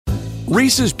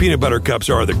Reese's Peanut Butter Cups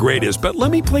are the greatest, but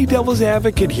let me play devil's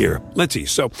advocate here. Let's see.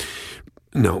 So,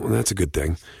 no, that's a good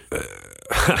thing.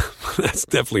 That's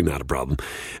definitely not a problem.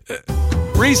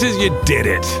 Reese's, you did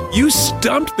it. You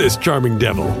stumped this charming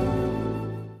devil.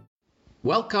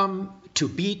 Welcome to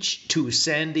Beach Too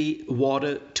Sandy,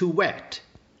 Water Too Wet,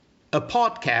 a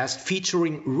podcast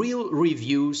featuring real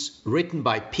reviews written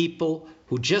by people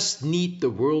who just need the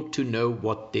world to know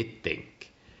what they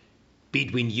think.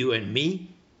 Between you and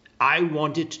me, I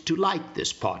wanted to like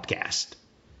this podcast,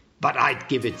 but I'd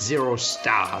give it 0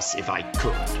 stars if I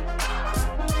could.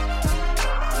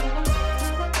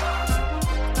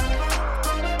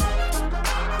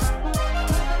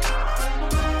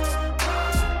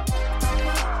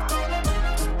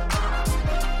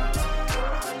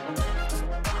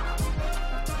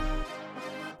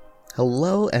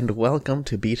 Hello and welcome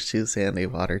to Beach Too Sandy,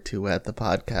 Water Too Wet, the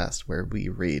podcast where we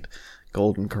read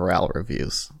Golden Corral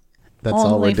reviews. That's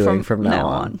all we're doing from now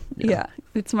on. Yeah,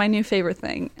 it's my new favorite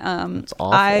thing. It's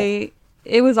awful.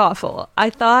 It was awful.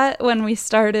 I thought when we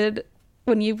started,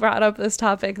 when you brought up this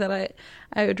topic, that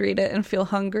I would read it and feel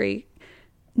hungry.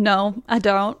 No, I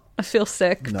don't. I feel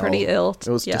sick, pretty ill. It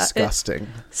was disgusting.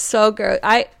 So gross.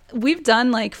 We've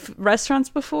done like restaurants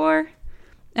before.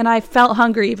 And I felt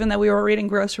hungry even though we were reading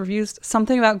gross reviews.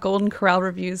 Something about Golden Corral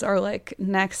reviews are like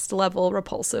next level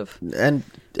repulsive. And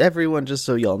everyone, just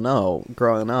so y'all know,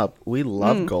 growing up, we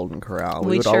loved Golden Corral.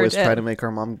 We would sure always did. try to make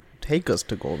our mom take us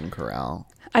to Golden Corral.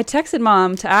 I texted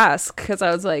Mom to ask because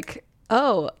I was like,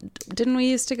 oh, didn't we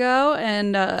used to go?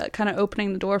 And kind of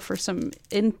opening the door for some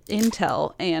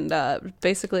intel. And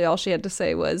basically all she had to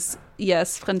say was,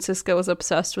 yes, Francisca was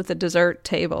obsessed with the dessert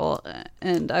table.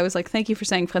 And I was like, thank you for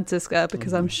saying Francisca,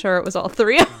 because I'm sure it was all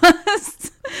three of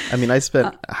us. I mean, I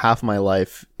spent half my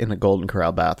life in a Golden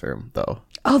Corral bathroom, though.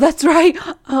 Oh, that's right.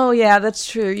 Oh, yeah, that's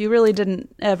true. You really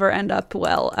didn't ever end up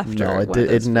well after No,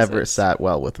 it never sat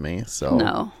well with me. So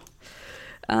no.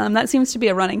 That seems to be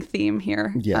a running theme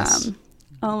here. Yes.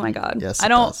 Oh my God. Yes, I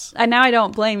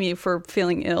don't blame you for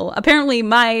feeling ill. Apparently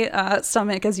my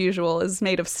stomach, as usual, is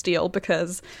made of steel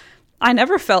because I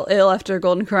never felt ill after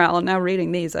Golden Corral. And now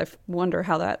reading these, I wonder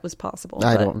how that was possible.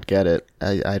 I don't get it.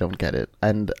 I don't get it.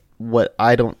 And what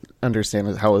I don't understand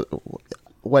is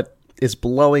what is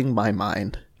blowing my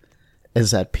mind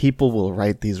is that people will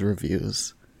write these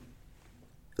reviews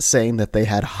saying that they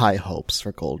had high hopes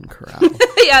for Golden Corral.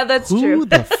 Yeah, that's true. Who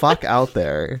the fuck out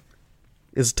there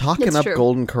is talking It's up true.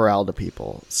 Golden Corral to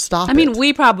people? Stop it. I mean,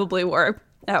 we probably were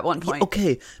at one point.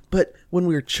 Okay, but when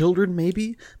we were children,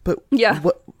 maybe. But Yeah.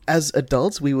 As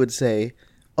adults, we would say,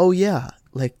 oh yeah,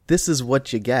 like this is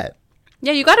what you get.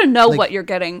 Yeah, you got to know what you're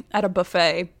getting at a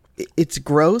buffet. It's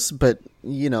gross, but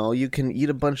you know, you can eat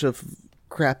a bunch of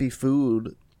crappy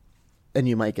food and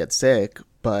you might get sick,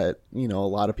 but you know, a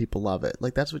lot of people love it.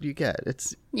 Like that's what you get.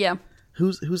 It's Yeah.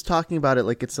 who's talking about it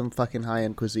like it's some fucking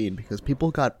high-end cuisine, because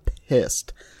people got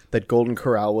pissed that Golden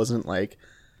Corral wasn't like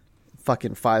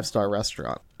fucking 5-star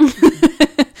restaurant.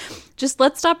 Just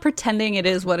let's stop pretending it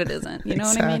is what it isn't. You know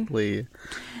what I mean? Exactly.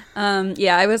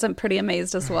 Yeah, I was pretty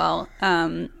amazed as well.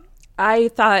 I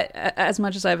thought, as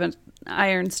much as I have an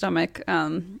iron stomach,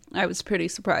 I was pretty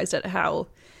surprised at how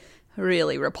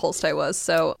really repulsed I was.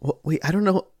 So Well, wait, I don't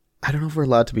know if we're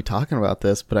allowed to be talking about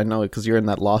this, but I know because you're in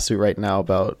that lawsuit right now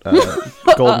about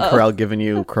Golden Corral giving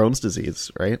you Crohn's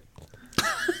disease, right?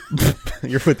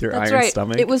 You're with your that's iron right.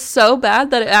 stomach. It was so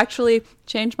bad that it actually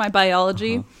changed my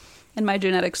biology and my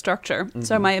genetic structure.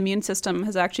 So my immune system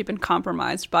has actually been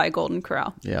compromised by Golden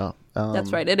Corral. Yeah.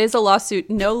 That's right. It is a lawsuit.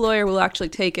 No lawyer will actually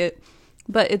take it,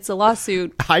 but it's a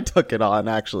lawsuit. I took it on,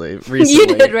 actually, recently. You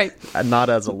did, right. Not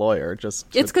as a lawyer,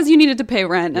 just... It's because you needed to pay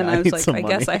rent, and Yeah, I I was need like, some I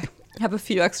guess money. I have a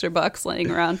few extra bucks laying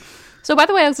around. So, by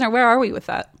the way, Alexander, where are we with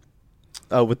that?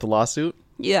 with the lawsuit?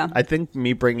 Yeah. I think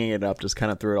me bringing it up just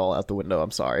kind of threw it all out the window. I'm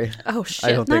sorry. Oh, shit,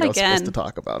 I don't think not I was again. supposed to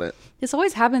talk about it. This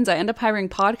always happens. I end up hiring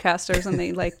podcasters, and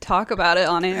they like talk about it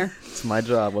on air. It's my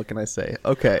job. What can I say?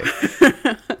 Okay.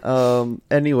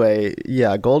 Anyway,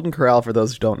 yeah, Golden Corral, for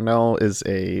those who don't know, is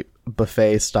a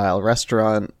buffet-style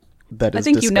restaurant that is I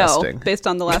think disgusting. you know, based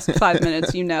on the last 5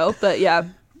 minutes, you know. But yeah,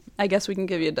 I guess we can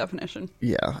give you a definition.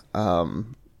 Yeah.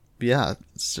 Yeah.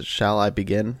 Shall I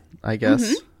begin, I guess?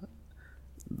 Mm-hmm.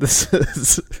 This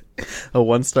is a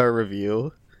 1-star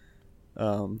review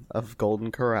of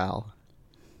Golden Corral.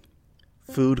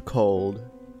 Food cold.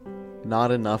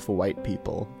 Not enough white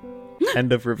people.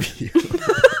 End of review.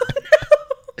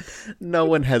 No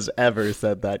one has ever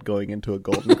said that going into a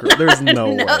Golden Corral. There's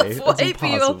no way. It's white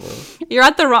people. impossible. You're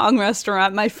at the wrong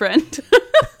restaurant, my friend.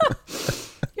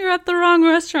 You're at the wrong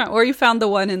restaurant. Or you found the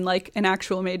one in like an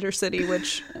actual major city,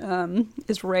 which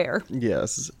is rare.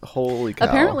 Yes. Holy cow.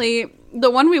 Apparently, The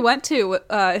one we went to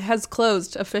has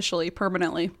closed officially,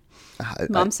 permanently.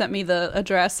 Mom sent me the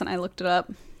address and I looked it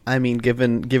up. I mean,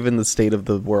 given the state of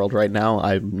the world right now,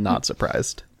 I'm not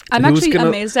surprised. I'm actually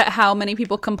amazed at how many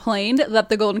people complained that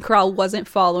the Golden Corral wasn't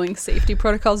following safety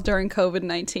protocols during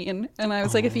COVID-19. And I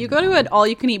was like, if you go to an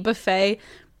all-you-can-eat buffet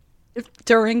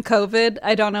during COVID,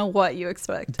 I don't know what you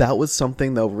expect. That was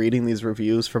something, though, reading these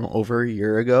reviews from over a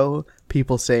year ago,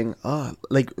 people saying,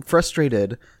 like,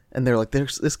 frustrated, and they're like,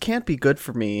 this can't be good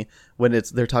for me, when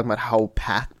they're talking about how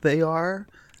packed they are,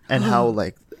 and how,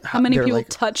 like... How many people like,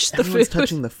 touch the everyone's food?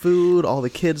 touching the food, all the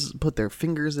kids put their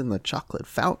fingers in the chocolate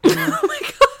fountain. Oh my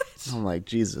god. I'm like,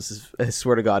 Jesus, I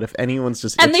swear to God, if anyone's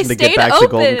just And itching they to get stayed back to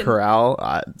Golden open.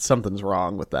 Corral, something's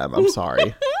wrong with them. I'm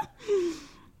sorry.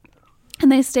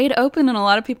 And they stayed open, and a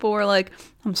lot of people were like,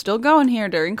 I'm still going here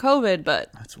during COVID,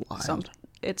 but That's wild.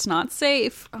 it's not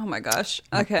safe. Oh my gosh.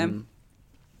 Okay.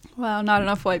 Wow, not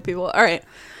enough white people. All right.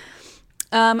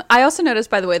 I also noticed,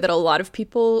 by the way, that a lot of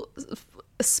people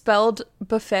spelled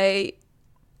Buffett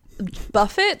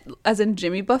as in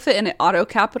Jimmy Buffett, and it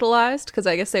auto-capitalized because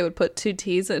I guess they would put two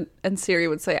T's and Siri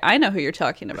would say, I know who you're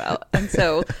talking about. And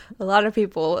so a lot of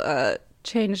people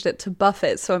changed it to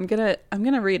Buffett. So I'm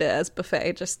gonna read it as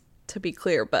Buffet just to be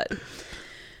clear, but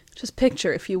just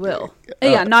picture, if you will.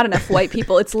 Yeah, not enough white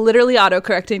people. It's literally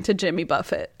auto-correcting to Jimmy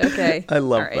Buffett. Okay. I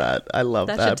love All right. that. I love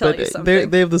that. That should tell you But something.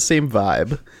 they have the same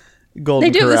vibe.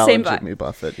 Golden They do have the Corral same and vibe. Jimmy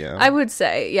Buffett, yeah. I would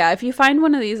say, yeah, if you find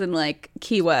one of these in like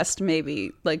Key West,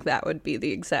 maybe like that would be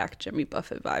the exact Jimmy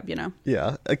Buffett vibe, you know?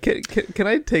 Yeah. Can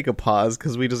I take a pause?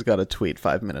 Because we just got a tweet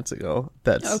 5 minutes ago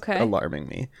that's Okay. alarming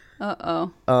me.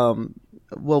 Uh-oh.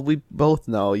 Well, we both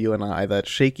know, you and I, that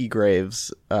Shaky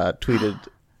Graves tweeted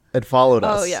and followed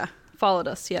us. Oh, yeah. Followed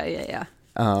us. Yeah.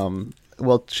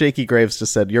 Well, Shaky Graves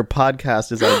just said, your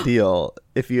podcast is ideal.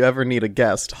 If you ever need a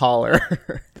guest, holler.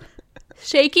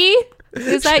 Shaky?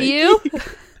 Is that you?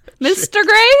 Mr.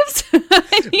 Graves?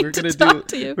 I need We're to gonna talk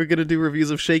to you. We're gonna do reviews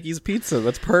of Shaky's Pizza.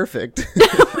 That's perfect.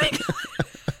 Oh my God.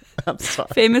 I'm sorry.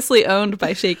 Famously owned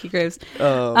by Shaky Graves.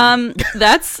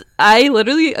 I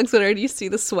literally, Xander, do you see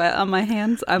the sweat on my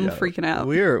hands? I'm freaking out.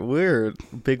 We're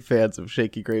big fans of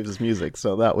Shaky Graves' music,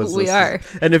 so that was We are.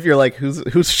 And if you're like,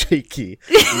 who's Shaky?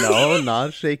 No,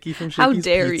 not Shaky from Shaky's How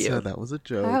dare Pizza. you. That was a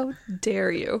joke. How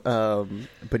dare you?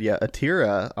 But yeah,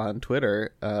 Atira on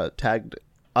Twitter tagged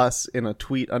us in a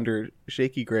tweet under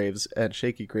Shaky Graves, and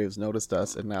Shaky Graves noticed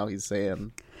us, and now he's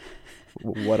saying,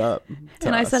 what up to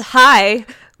And I us. said, hi,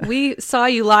 we saw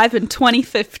you live in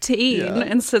 2015 Yeah.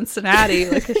 in Cincinnati,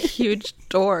 like a huge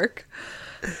dork.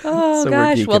 Oh, So we're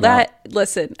gosh. Well, geeking out.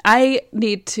 listen, I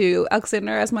need to,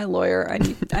 Alexander, as my lawyer,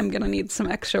 I'm going to need some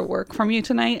extra work from you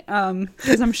tonight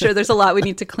because I'm sure there's a lot we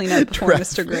need to clean up before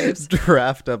Mr. Graves.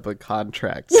 draft up a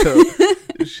contract so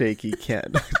Shaky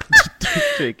can't.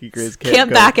 Shaky Graves Can't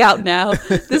go. back out now.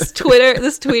 This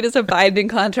tweet is a binding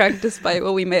contract despite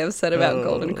what we may have said about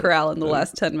Golden Corral in the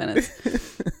last 10 minutes.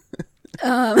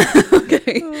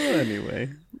 Okay. Anyway,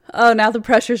 Oh, now the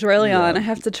pressure's really on. I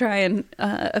have to try and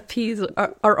appease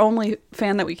our only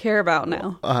fan that we care about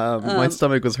now. my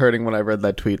stomach was hurting when I read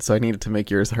that tweet, so I needed to make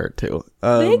yours hurt too.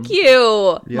 Thank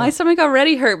you. My stomach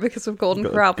already hurt because of Golden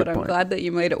Corral, but good I'm point. glad that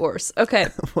you made it worse. Okay.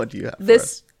 What do you have?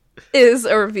 This is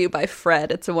a review by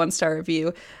Fred. It's a 1-star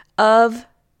review of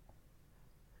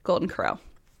Golden Corral.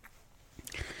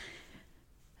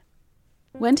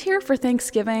 Went here for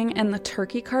Thanksgiving, and the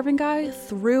turkey carving guy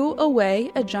threw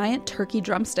away a giant turkey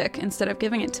drumstick instead of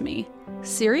giving it to me.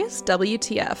 Serious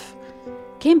WTF.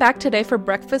 Came back today for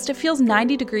breakfast. It feels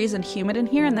 90 degrees and humid in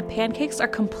here, and the pancakes are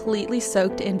completely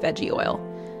soaked in veggie oil.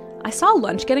 I saw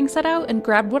lunch getting set out and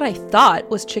grabbed what I thought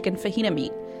was chicken fajita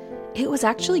meat. It was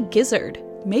actually gizzard,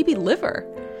 maybe liver.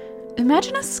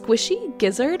 Imagine a squishy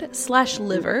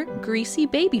gizzard/liver greasy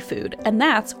baby food, and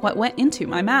that's what went into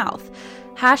my mouth.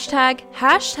 Hashtag,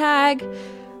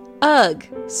 ugh,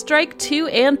 strike 2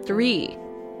 and 3.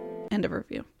 End of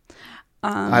review.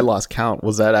 I lost count.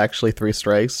 Was that actually 3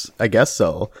 strikes? I guess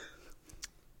so.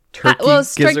 Turkey Well,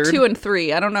 strike gizzard? 2 and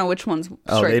 3. I don't know which one's strike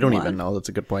Oh, they don't 1. even know. That's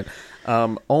a good point.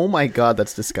 Oh my God,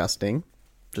 that's disgusting.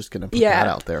 Just gonna put Yeah. that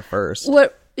out there first.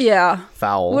 Yeah.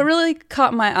 Foul. What really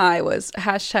caught my eye was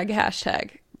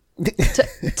hashtag.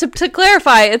 to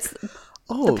clarify, it's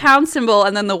the pound symbol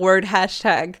and then the word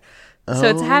hashtag. So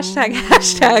it's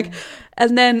hashtag,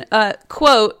 and then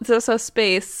quote, so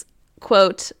space,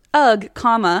 quote, ugh,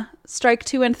 comma, strike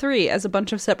 2 and 3 as a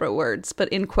bunch of separate words, but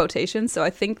in quotation. So I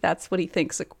think that's what he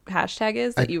thinks a hashtag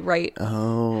is, that you write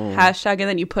hashtag and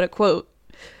then you put a quote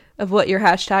of what you're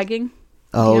hashtagging.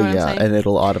 Oh You know what I'm yeah, saying? and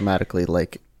it'll automatically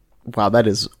like, wow, that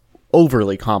is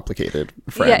overly complicated,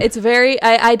 Fred. Yeah, it's very.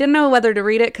 I didn't know whether to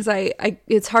read it because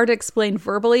it's hard to explain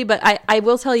verbally. But I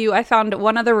will tell you, I found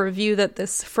one other review that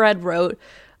this Fred wrote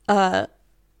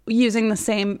using the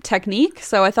same technique.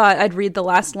 So I thought I'd read the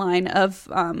last line of.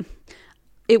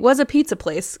 It was a pizza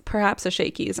place, perhaps a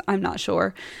Shakey's. I'm not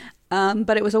sure.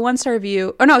 But it was a 1-star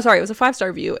review. Oh, no, sorry. It was a 5-star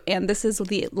review. And this is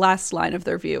the last line of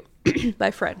the review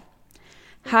by Fred.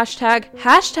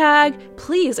 Hashtag,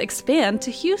 please expand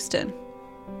to Houston.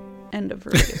 End of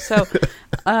review. So,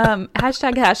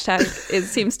 hashtag, it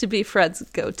seems to be Fred's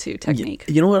go-to technique.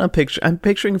 You know what I'm picturing? I'm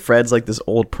picturing Fred's like this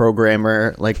old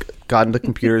programmer, like got into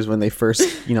computers when they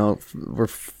first, were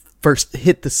first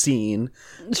hit the scene.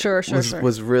 Sure.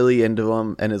 Was really into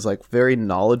them and is like very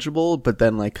knowledgeable, but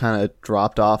then like kind of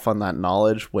dropped off on that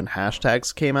knowledge when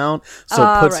hashtags came out.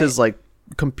 So puts his like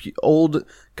old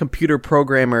computer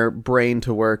programmer brain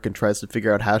to work and tries to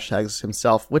figure out hashtags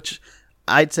himself, which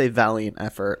I'd say valiant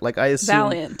effort. Like I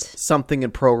assume something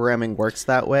in programming works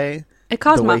that way. It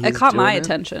caught my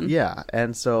attention. Yeah,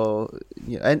 and so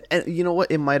and you know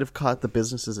what? It might have caught the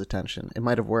business's attention. It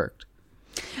might have worked.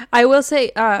 I will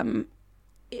say,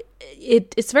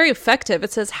 it's very effective.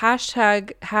 It says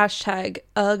hashtag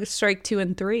UGG strike 2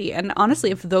 and 3. And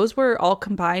honestly, if those were all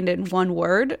combined in one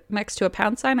word next to a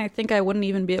pound sign, I think I wouldn't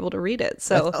even be able to read it.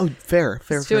 So fair.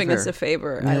 It's doing us a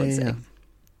favor, I would say. Yeah.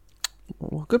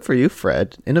 Well, good for you,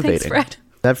 Fred. Innovating. Thanks, Fred.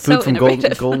 That food from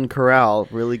Golden Corral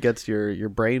really gets your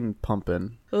brain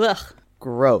pumping. Ugh.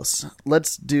 Gross.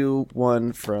 Let's do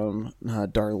one from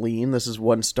Darlene. This is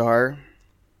 1 star.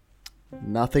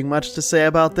 Nothing much to say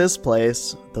about this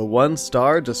place. The 1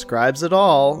 star describes it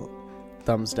all.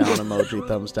 Thumbs down emoji,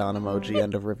 thumbs down emoji,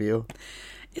 end of review.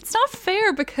 It's not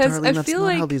fair because Darlene, I feel that's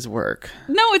like not how these work.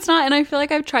 No, it's not. And I feel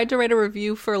like I've tried to write a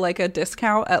review for like a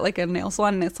discount at like a nail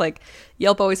salon, and it's like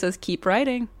Yelp always says keep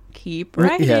writing.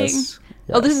 Yes.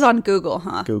 Oh, this is on Google,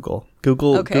 huh? Google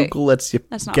Okay. Google lets you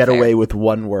get fair. away with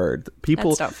 1 word.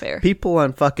 That's not fair. People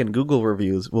on fucking Google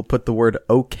reviews will put the word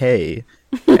okay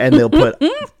and they'll put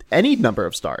any number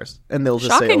of stars and they'll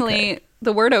just Shockingly, say okay.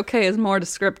 The word okay is more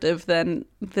descriptive than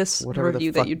this Whatever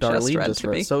review the fuck that you Darlene just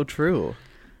read to me. So true.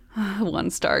 1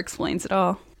 star explains it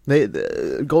all.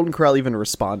 The Golden Corral even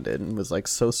responded and was like,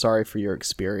 so sorry for your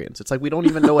experience. It's like, we don't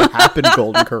even know what happened,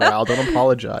 Golden Corral. Don't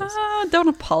apologize. Don't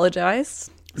apologize.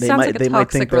 They Sounds might like a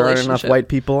might think toxic there aren't enough relationship. white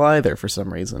people either for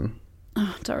some reason.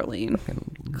 Oh, Darlene.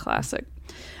 Classic.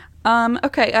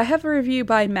 Okay, I have a review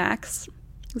by Max.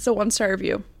 It's a 1-star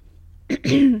review.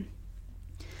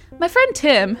 My friend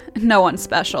Tim, no one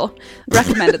special,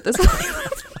 recommended this.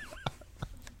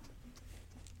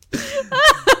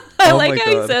 I like how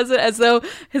he says it as though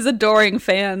his adoring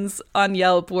fans on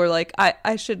Yelp were like,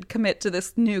 I should commit to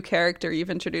this new character you've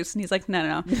introduced. And he's like,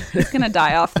 no. He's going to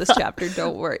die off this chapter.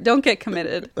 Don't worry. Don't get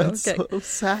committed. That's so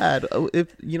sad. Oh,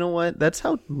 if you know what? That's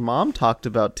how Mom talked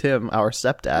about Tim, our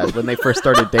stepdad, when they first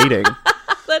started dating.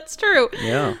 That's true.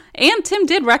 Yeah. And Tim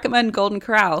did recommend Golden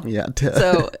Corral. Yeah.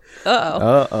 So,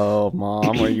 Uh-oh,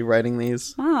 Mom. Are you writing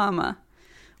these? Mama.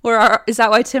 Is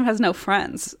that why Tim has no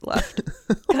friends left?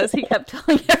 Because he kept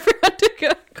telling everyone to go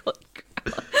to Golden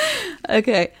Corral.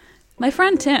 Okay. My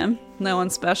friend Tim, no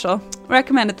one special,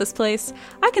 recommended this place.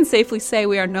 I can safely say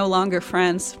we are no longer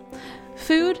friends.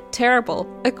 Food, terrible.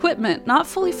 Equipment, not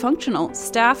fully functional.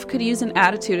 Staff could use an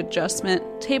attitude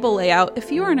adjustment. Table layout,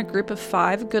 if you are in a group of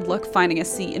 5, good luck finding a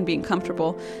seat and being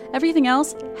comfortable. Everything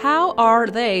else, how are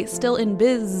they still in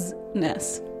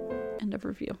business? End of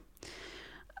review.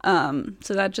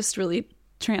 So that just really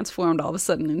transformed all of a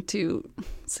sudden into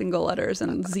single letters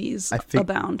and Z's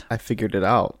abound. I figured it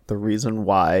out. The reason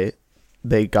why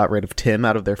they got rid of Tim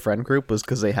out of their friend group was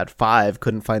because they had 5,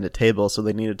 couldn't find a table, so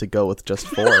they needed to go with just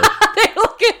 4. They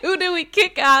look at who do we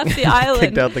kick off the island?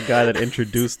 Kicked out the guy that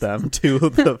introduced them to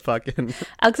the fucking...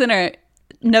 Alexander,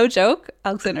 no joke,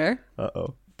 Alexander.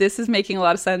 Uh-oh. This is making a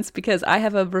lot of sense because I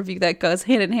have a review that goes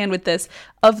hand in hand with this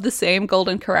of the same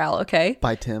Golden Corral, okay?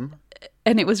 By Tim?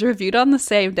 And it was reviewed on the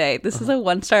same day. This is a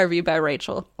 1-star review by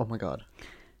Rachel. Oh my god.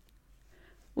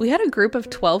 We had a group of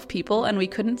 12 people and we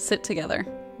couldn't sit together.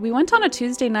 We went on a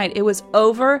Tuesday night. It was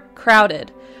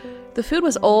overcrowded. The food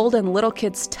was old and little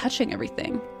kids touching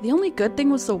everything. The only good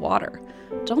thing was the water.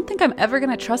 Don't think I'm ever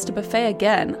going to trust a buffet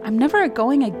again. I'm never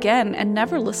going again and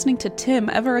never listening to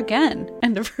Tim ever again.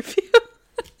 End of review.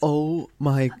 Oh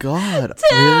my god.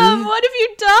 Tim, really? what have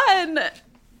you done?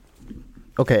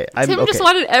 Okay, Tim just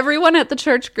wanted everyone at the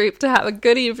church group to have a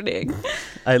good evening.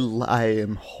 I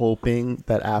am hoping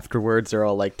that afterwards they're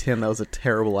all like, Tim, that was a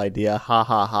terrible idea. Ha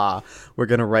ha ha. We're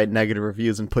going to write negative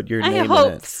reviews and put your name in it. I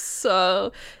hope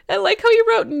so. I like how you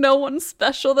wrote no one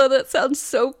special, though. That sounds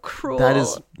so cruel. That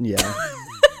is, yeah.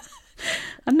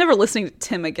 I'm never listening to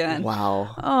Tim again.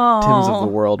 Wow. Oh. Tims of the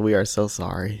world, we are so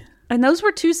sorry. And those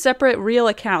were 2 separate real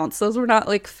accounts. Those were not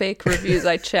like fake reviews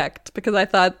I checked because I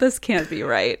thought this can't be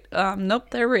right. Nope,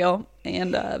 they're real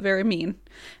and very mean.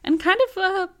 And kind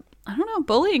of, I don't know,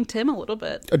 bullying Tim a little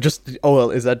bit.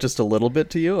 Is that just a little bit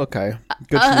to you? Okay.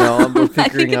 Good to know. I'm I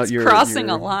figuring think out it's your crossing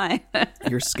a line.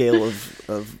 your scale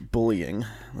of bullying.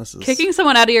 This is Kicking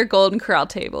someone out of your Golden Corral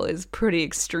table is pretty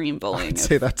extreme bullying. I'd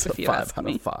say that's a if you 5 ask out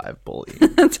me. of 5 bullying.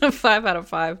 It's a 5 out of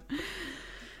 5.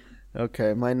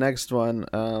 Okay, my next one,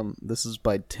 this is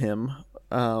by Tim.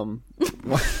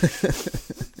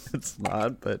 It's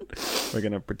not, but we're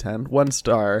going to pretend. 1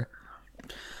 star.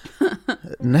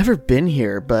 Never been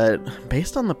here, but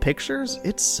based on the pictures,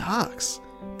 it sucks.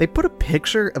 They put a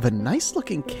picture of a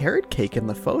nice-looking carrot cake in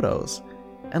the photos.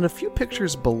 And a few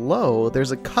pictures below,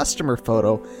 there's a customer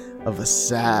photo of a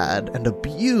sad and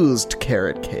abused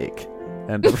carrot cake.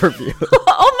 End of review.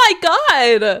 Oh my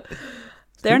god!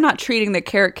 They're not treating the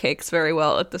carrot cakes very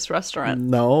well at this restaurant.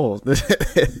 No, this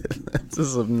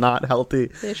is a not healthy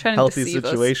They're trying to deceive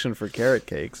us. situation for carrot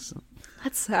cakes.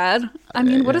 That's sad. I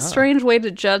mean, what a Yeah. strange way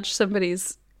to judge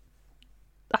somebody's...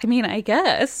 I mean, I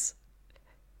guess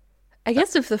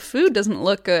if the food doesn't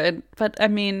look good, but I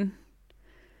mean...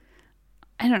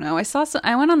 I don't know.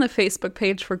 I went on the Facebook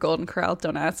page for Golden Corral,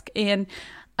 don't ask, and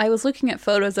I was looking at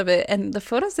photos of it, and the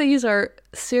photos they use are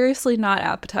seriously not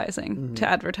appetizing to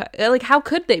advertise. Like, how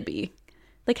could they be?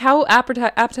 Like, how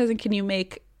appetizing can you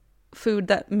make food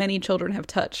that many children have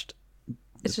touched?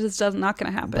 It's just not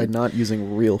going to happen. By not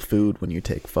using real food when you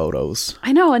take photos.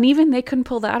 I know, and even they couldn't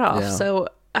pull that off. Yeah. So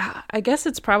I guess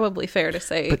it's probably fair to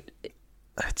say. But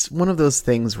it's one of those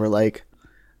things where, like,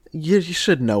 you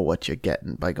should know what you're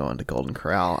getting by going to Golden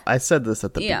Corral. I said this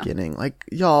at the beginning. Like,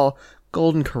 y'all,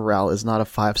 Golden Corral is not a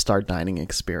 5-star dining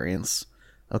experience.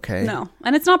 Okay? No,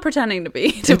 and it's not pretending to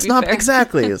be. It's not fair.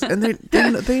 exactly. And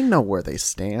they know where they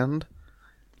stand.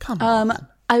 Come on.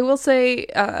 I will say,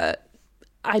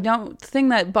 the thing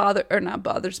that not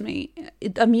bothers me,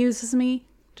 it amuses me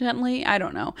gently. I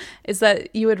don't know. Is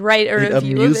that you would write a It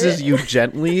review amuses of it. you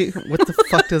gently? What the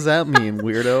fuck does that mean,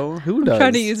 weirdo? Who does?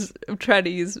 I'm trying to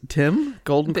use Tim?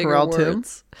 Golden bigger Corral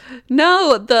words.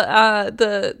 No,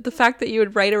 the fact that you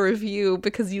would write a review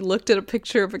because you looked at a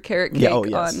picture of a carrot cake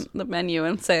yes. on the menu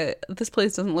and say this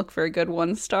place doesn't look very good,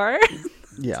 1 star. Tim?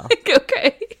 Yeah. Like,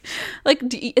 okay, like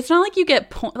it's not like you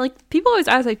get like people always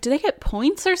ask, like, do they get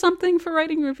points or something for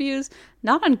writing reviews?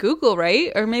 Not on Google,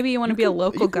 right? Or maybe you want to be a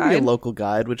local You can guide. be a local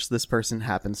guide, which this person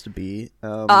happens to be.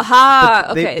 Aha!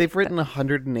 But Okay, they've written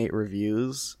 108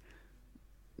 reviews.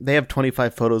 They have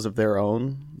 25 photos of their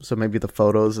own, so maybe the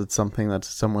photos it's something that's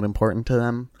somewhat important to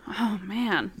them. oh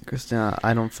man, Christina,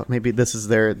 I don't. Maybe this is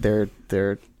their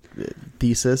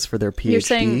thesis for their PhD. You're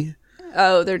saying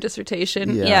their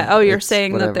dissertation. Yeah, Yeah. Oh, you're it's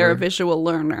saying that they're a whatever. visual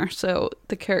learner, so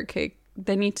the carrot cake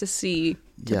they need to see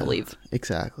to believe.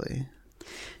 Exactly.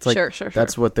 It's like, Sure.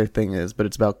 That's what their thing is, but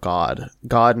it's about God.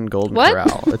 God and Golden What?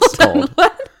 Corral. It's Hold on, told.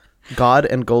 what? God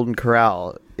and Golden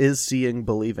Corral is seeing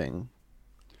believing.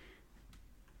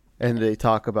 And they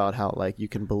talk about how, like, you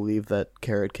can believe that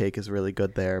carrot cake is really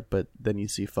good there, but then you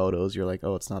see photos, you're like,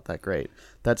 oh, it's not that great.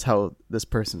 That's how this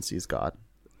person sees God.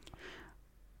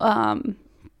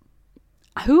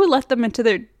 Who let them into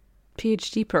their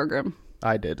PhD program?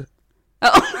 I did.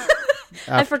 Oh,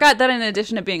 I forgot that in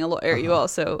addition to being a lawyer, you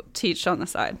also teach on the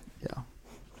side. Yeah.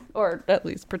 Or at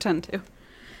least pretend to.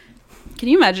 Can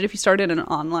you imagine if you started an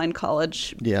online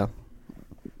college? Yeah.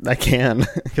 I can,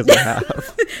 because I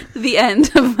have. The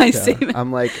end of my Yeah. statement.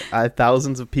 I'm like,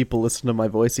 thousands of people listen to my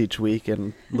voice each week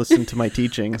and listen to my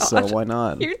teaching, so why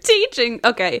not? You're teaching.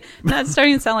 Okay. Now it's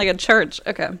starting to sound like a church.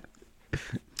 Okay.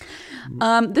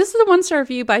 This is a 1-star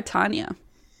review by Tanya.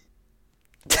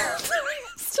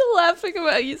 I'm still laughing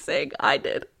about you saying I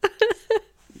did.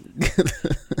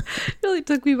 Really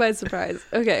took me by surprise.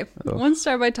 Okay. 1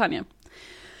 star by Tanya.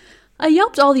 I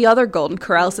yelped all the other Golden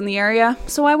Corrals in the area,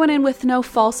 so I went in with no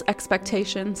false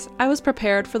expectations. I was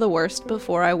prepared for the worst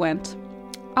before I went.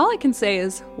 All I can say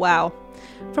is, wow.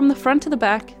 From the front to the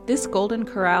back, this Golden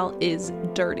Corral is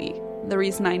dirty. The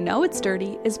reason I know it's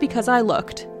dirty is because I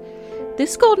looked.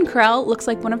 This Golden Corral looks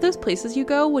like one of those places you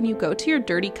go when you go to your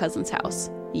dirty cousin's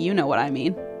house. You know what I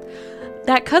mean.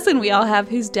 That cousin we all have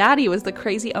whose daddy was the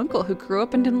crazy uncle who grew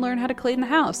up and didn't learn how to clean the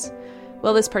house.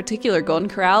 Well, this particular Golden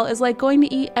Corral is like going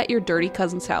to eat at your dirty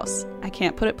cousin's house. I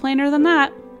can't put it plainer than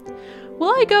that. Will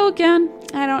I go again?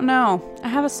 I don't know. I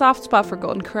have a soft spot for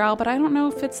Golden Corral, but I don't know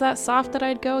if it's that soft that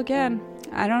I'd go again.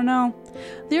 I don't know.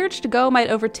 The urge to go might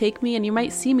overtake me and you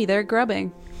might see me there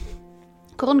grubbing.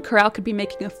 Golden Corral could be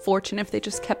making a fortune if they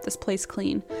just kept this place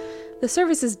clean. The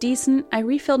service is decent. I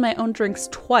refilled my own drinks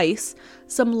twice.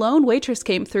 Some lone waitress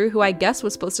came through, who I guess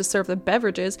was supposed to serve the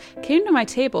beverages, came to my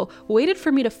table, waited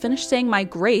for me to finish saying my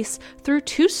grace, threw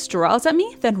 2 straws at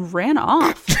me, then ran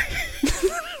off.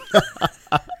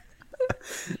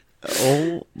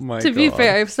 Oh my god. To be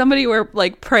fair, if somebody were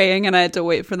like praying and I had to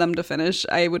wait for them to finish,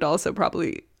 I would also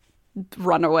probably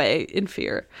run away in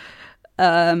fear.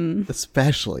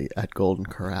 Especially at Golden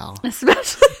Corral.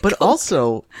 Especially But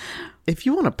also, if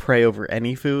you want to pray over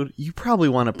any food, you probably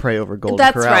want to pray over Golden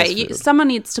That's Corral's right. food. Someone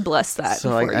needs to bless that So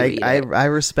before you eat it. I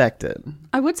respect it.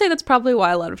 I would say that's probably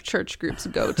why a lot of church groups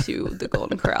go to the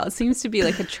Golden Corral. It seems to be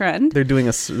like a trend. They're doing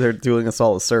us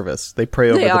all a service. They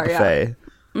pray over They the are, yeah.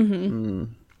 buffet.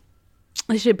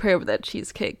 I should pray over that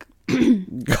cheesecake.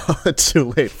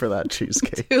 Too late for that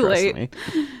cheesecake. Too trust late. me.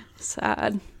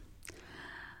 Sad.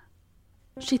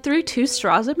 She threw 2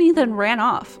 straws at me, then ran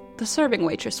off. The serving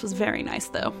waitress was very nice,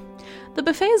 though. The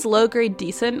buffet is low-grade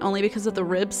decent, only because of the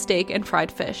ribs, steak, and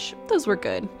fried fish. Those were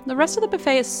good. The rest of the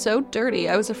buffet is so dirty,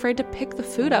 I was afraid to pick the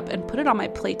food up and put it on my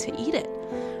plate to eat it.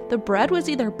 The bread was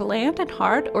either bland and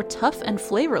hard or tough and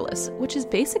flavorless, which is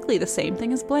basically the same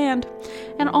thing as bland,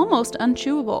 and almost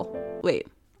unchewable. Wait,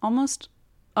 almost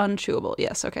unchewable.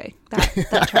 Yes, okay.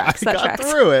 That tracks. That I got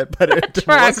tracks. through it, but it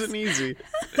tracks. wasn't easy.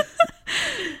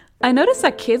 I noticed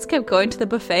that kids kept going to the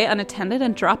buffet unattended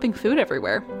and dropping food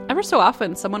everywhere. Ever so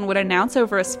often, someone would announce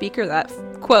over a speaker that,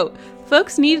 quote,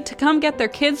 folks need to come get their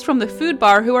kids from the food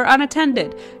bar who are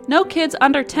unattended. No kids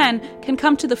under 10 can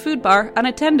come to the food bar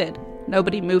unattended.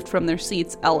 Nobody moved from their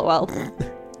seats, lol.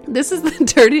 This is the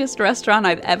dirtiest restaurant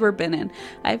I've ever been in.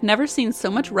 I've never seen so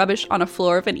much rubbish on a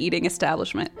floor of an eating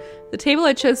establishment. The table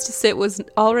I chose to sit was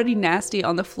already nasty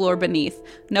on the floor beneath.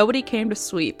 Nobody came to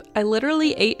sweep. I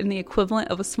literally ate in the equivalent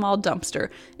of a small dumpster.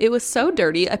 It was so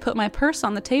dirty, I put my purse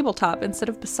on the tabletop instead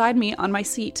of beside me on my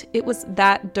seat. It was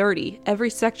that dirty. Every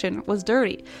section was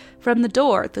dirty. From the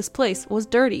door, this place was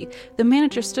dirty. The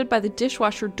manager stood by the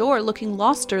dishwasher door looking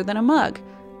loster than a mug.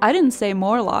 I didn't say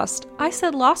more lost. I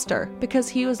said loster because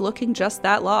he was looking just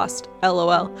that lost.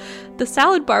 LOL. The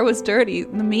salad bar was dirty.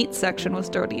 The meat section was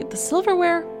dirty. The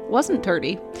silverware wasn't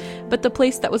dirty, but the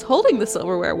place that was holding the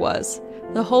silverware was.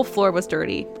 The whole floor was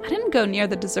dirty. I didn't go near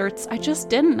the desserts. I just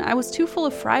didn't. I was too full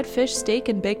of fried fish, steak,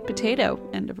 and baked potato.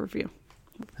 End of review.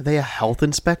 Are they a health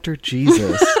inspector?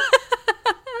 Jesus.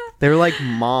 They're like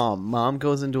mom. Mom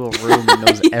goes into a room and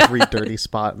knows every dirty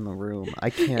spot in the room. I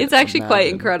can't. It's actually quite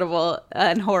imagine. incredible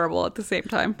and horrible at the same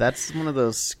time. That's one of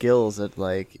those skills that,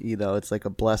 like, you know, it's like a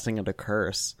blessing and a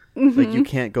curse. Like, you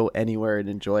can't go anywhere and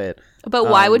enjoy it. But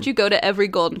why would you go to every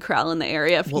Golden Corral in the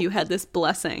area if you had this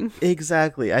blessing?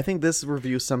 Exactly. I think this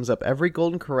review sums up every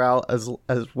Golden Corral as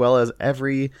well as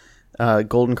every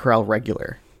Golden Corral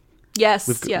regular.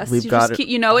 Yes, yes. we've You got just it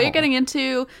you know what you're all. getting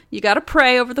into. You got to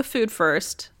pray over the food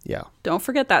first. Yeah. Don't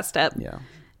forget that step. Yeah.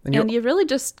 And you really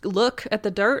just look at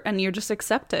the dirt and you just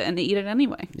accept it and eat it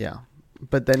anyway. Yeah.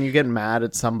 But then you get mad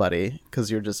at somebody because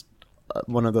you're just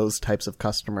one of those types of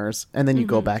customers, and then you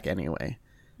go back anyway.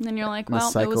 And then you're like, the well,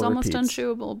 it cycle was almost repeats.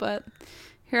 unchewable, but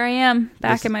here I am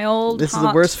back in my old This is the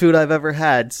haunt. worst food I've ever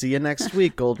had. See you next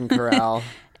week, Golden Corral.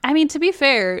 I mean, to be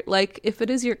fair, like, if it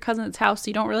is your cousin's house,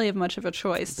 you don't really have much of a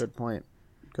choice. Good point.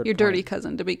 Good Your point. dirty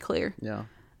cousin, to be clear. Yeah.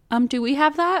 Do we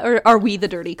have that, or are we the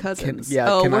dirty cousins?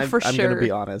 Oh, we're for I'm sure. going to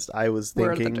be honest. I was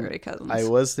We're the thinking, dirty cousins. I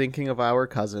was thinking of our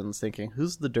cousins, thinking,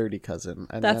 who's the dirty cousin?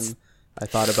 And That's- then I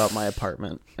thought about my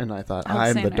apartment, and I thought, Oh,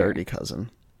 I'm same the here. dirty cousin.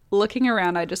 Looking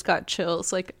around, I just got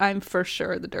chills. Like, I'm for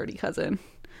sure the dirty cousin.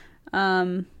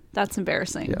 That's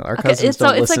embarrassing. Yeah, our Okay, cousins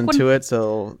don't it's like listen when- to it,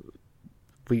 so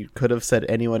we could have said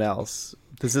anyone else.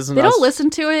 This isn't They us. don't listen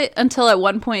to it until at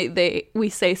one point we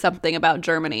say something about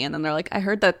Germany, and then they're like, "I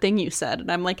heard that thing you said,"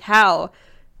 and I'm like, "How?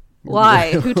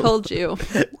 Why? Who told you?"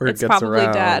 Word It's gets probably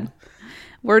around. Dad.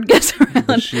 Word gets The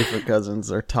around. Schiffer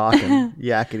cousins are talking,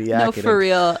 yakety yakety. No, for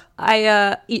real.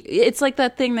 It's like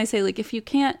that thing they say, like, if you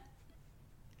can't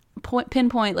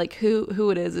pinpoint like who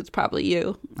it is, it's probably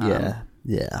you.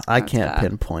 Yeah. I can't bad.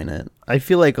 pinpoint it. I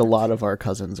feel like a lot of our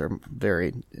cousins are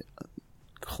very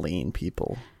clean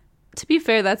people. To be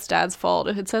fair, that's Dad's fault.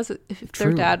 If it says if their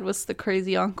True. dad was the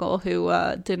crazy uncle who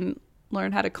didn't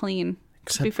learn how to clean.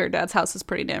 To be fair, Dad's house is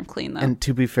pretty damn clean though. And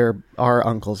to be fair, our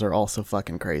uncles are also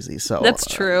fucking crazy. So That's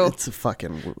true. It's a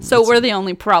fucking. So we're the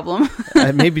only problem.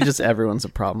 maybe just everyone's a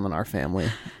problem in our family.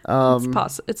 It's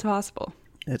possible.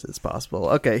 It is possible.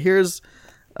 Okay, here's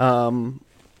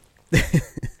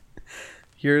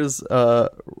here's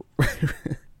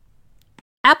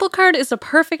Apple Card is a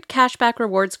perfect cashback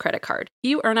rewards credit card.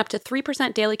 You earn up to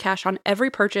 3% daily cash on every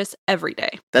purchase every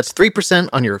day. That's 3%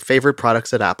 on your favorite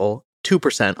products at Apple,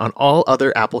 2% on all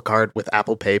other Apple Card with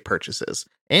Apple Pay purchases,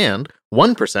 and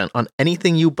 1% on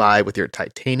anything you buy with your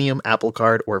titanium Apple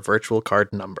Card or virtual card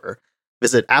number.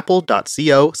 Visit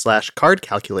apple.co/card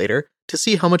calculator to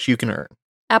see how much you can earn.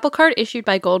 Apple Card issued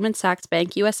by Goldman Sachs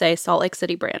Bank USA, Salt Lake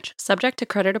City branch. Subject to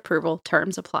credit approval.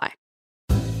 Terms apply.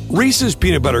 Reese's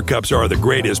peanut butter cups are the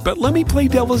greatest, but let me play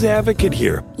devil's advocate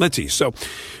here. Let's see. So,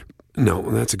 no,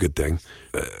 that's a good thing.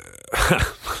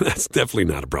 That's definitely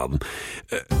not a problem.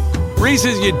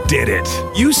 Reese's, you did it.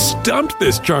 You stumped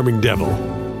this charming devil.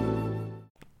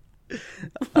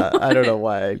 I don't know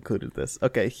why I included this.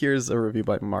 Okay, here's a review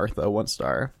by Martha, 1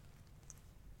 star.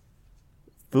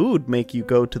 Food make you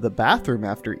go to the bathroom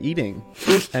after eating.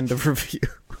 End of review.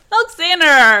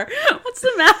 Alexander, what's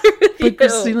the matter with you? But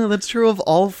Christina, that's true of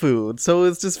all food. So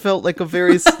it just felt like a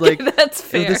very like that's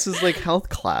fair. This is like health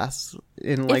class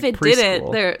in like if it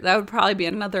preschool. didn't, that would probably be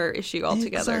another issue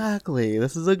altogether. Exactly.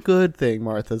 This is a good thing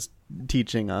Martha's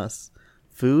teaching us.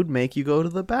 Food make you go to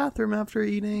the bathroom after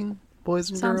eating. Boys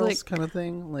and Sounds girls like kind of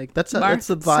thing. Like that's the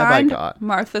vibe I signed got.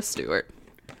 Martha Stewart.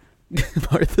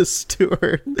 Martha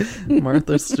Stewart.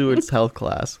 Martha Stewart's health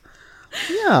class.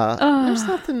 Yeah, there's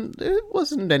nothing. It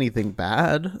wasn't anything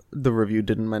bad. The review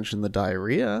didn't mention the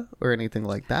diarrhea or anything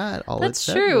like that. All That's it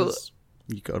said true. was,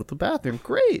 you go to the bathroom.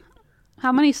 Great.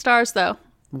 How many stars though?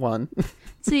 1.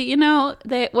 See,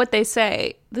 what they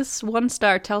say. This 1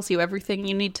 star tells you everything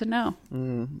you need to know.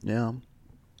 Yeah.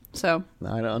 So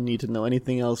I don't need to know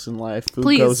anything else in life. Food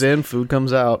Please. goes in, food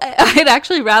comes out. I'd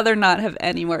actually rather not have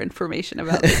any more information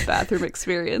about this bathroom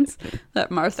experience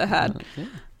that Martha had.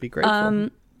 Be grateful.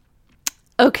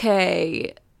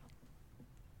 Okay.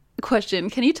 Question.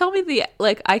 Can you tell me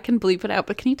I can bleep it out,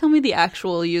 but can you tell me the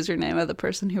actual username of the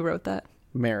person who wrote that?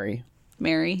 Mary.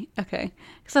 Mary. Okay.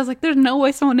 Because I was like, there's no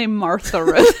way someone named Martha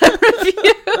wrote that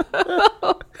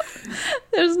review.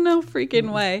 There's no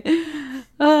freaking way.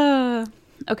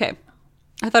 Okay.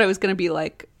 I thought it was going to be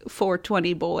like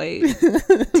 420 boy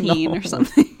teen or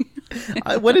something.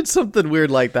 I wanted something weird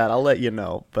like that. I'll let you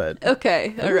know. But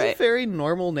Okay. All it's right. a very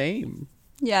normal name.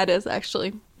 Yeah, it is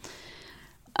actually.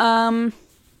 This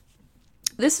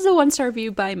is a 1-star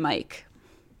review by Mike.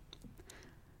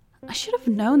 I should have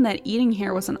known that eating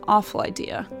here was an awful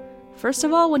idea. First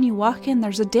of all, when you walk in,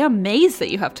 there's a damn maze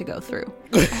that you have to go through.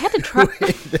 I had to try.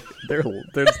 They're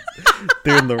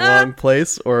in the wrong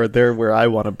place, or they're where I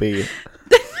want to be.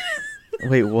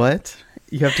 Wait, what?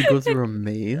 You have to go through a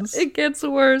maze? It gets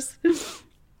worse.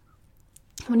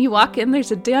 When you walk in,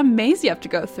 there's a damn maze you have to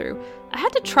go through. I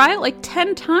had to try it like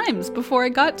 10 times before I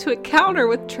got to a counter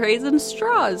with trays and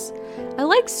straws. I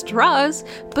like straws,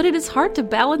 but it is hard to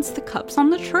balance the cups on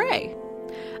the tray.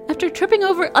 After tripping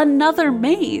over another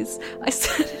maze, I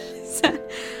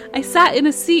sat in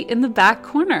a seat in the back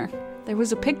corner. There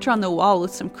was a picture on the wall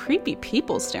with some creepy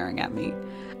people staring at me.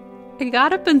 I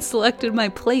got up and selected my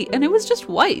plate, and it was just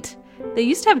white. They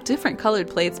used to have different colored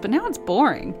plates, but now it's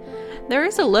boring. There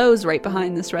is a Lowe's right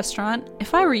behind this restaurant.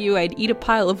 If I were you, I'd eat a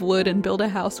pile of wood and build a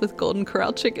house with Golden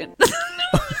Corral chicken.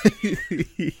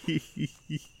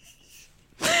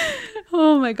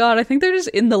 Oh my god, I think they're just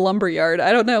in the lumberyard.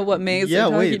 I don't know what maze they're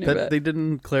talking about. They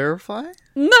didn't clarify?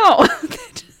 No!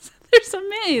 There's a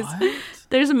maze. What?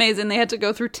 There's a maze, and they had to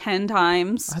go through 10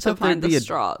 times I to thought find there'd be the a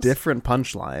straws. different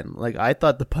punchline. Like, I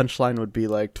thought the punchline would be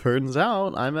like, turns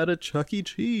out I'm at a Chuck E.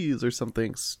 Cheese or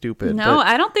something stupid. No, but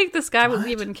I don't think this guy was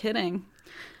even kidding.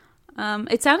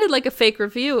 It sounded like a fake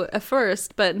review at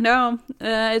first, but no,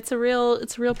 it's a real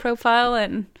profile,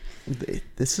 and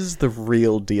this is the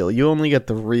real deal. You only get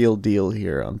the real deal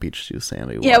here on Beach Stew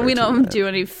Sandy. yeah, Water we to don't Wet. do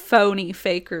any phony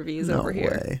fake reviews No over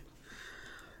here.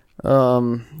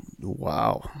 way.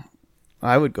 Wow.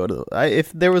 I would go to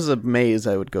if there was a maze,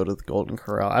 I would go to the Golden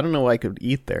Corral. I don't know I could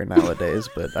eat there nowadays,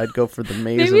 but I'd go for the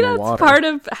maze Maybe in the that's water. part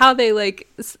of how they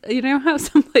how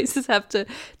some places have to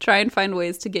try and find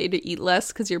ways to get you to eat less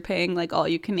because you're paying like all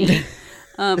you can eat.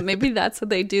 Maybe that's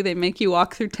what they do. They make you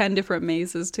walk through 10 different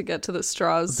mazes to get to the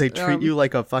straws. They treat you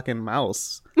like a fucking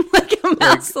mouse. like a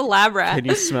mouse, the lab rat. Can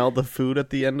you smell the food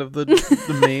at the end of the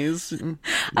maze? You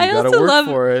I gotta also work love-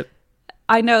 for it.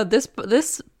 I know this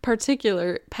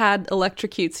particular pad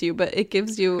electrocutes you, but it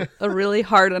gives you a really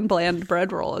hard and bland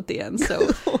bread roll at the end, so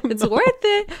it's worth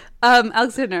it.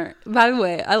 Alexander, by the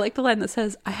way, I like the line that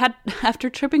says, "I had after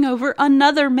tripping over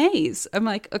another maze." I'm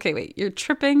like, okay, wait, you're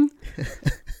tripping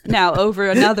now over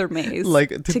another maze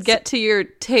to get to your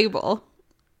table.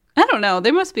 I don't know.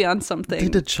 They must be on something.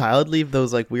 Did a child leave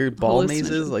those like weird ball mazes,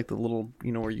 Hallucination. like the little,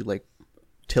 where you like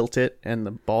tilt it and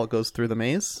the ball goes through the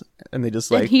maze, and they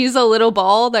just And like he's a little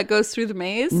ball that goes through the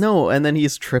maze? no, and then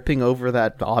he's tripping over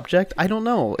that object. I don't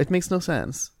know. It makes no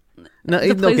sense. No,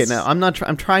 The okay, place- no, I'm not.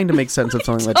 I'm trying to make sense of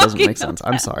something that doesn't make sense.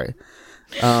 I'm sorry.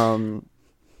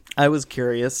 I was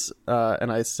curious,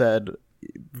 and I said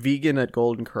vegan at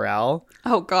Golden Corral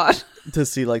Oh God. to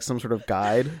see like some sort of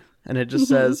guide, and it just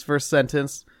says first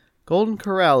sentence: Golden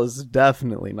Corral is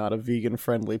definitely not a vegan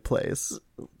friendly place.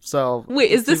 So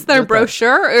Wait, is this let their that-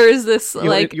 brochure or is this You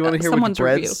like want to hear which someone's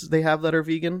review? breads they have that are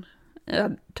vegan?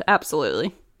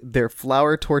 Absolutely. They're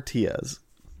flour tortillas.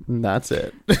 And that's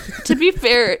it. To be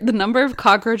fair, the number of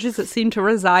cockroaches that seem to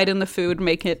reside in the food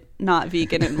make it not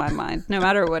vegan in my mind, no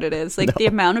matter what it is. Like the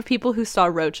amount of people who saw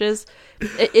roaches,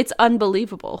 it's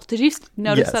unbelievable. Did you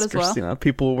notice Yes, that as well? Christina.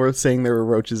 People were saying there were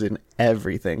roaches in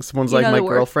everything. Someone's You like, know my the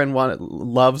word. girlfriend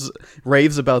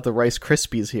raves about the Rice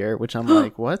Krispies here, which I'm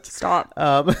like, what? Stop.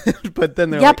 But then they're Yeah, like,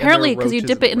 and there apparently are because you roaches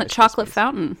dip it in the Rice chocolate Krispies.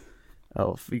 fountain.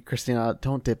 Oh, Christina,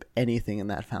 don't dip anything in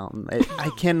that fountain. I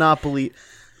cannot believe.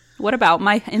 What about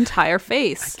my entire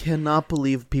face? Cannot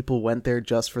believe people went there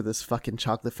just for this fucking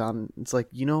chocolate fountain. It's like,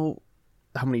 you know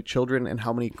how many children and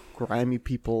how many grimy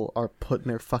people are putting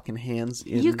their fucking hands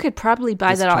in. You could probably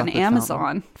buy this that on chocolate Amazon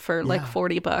fountain. for like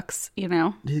 $40, you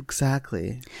know?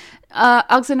 Exactly.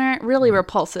 Alexander, really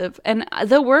repulsive. And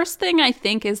the worst thing I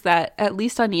think is that, at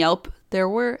least on Yelp, there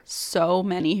were so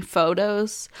many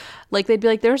photos. Like, they'd be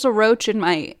like, there's a roach in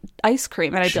my ice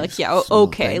cream. And I'd be like, yeah, Jesus, no,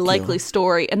 okay, thank likely you.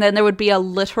 story. And then there would be a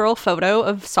literal photo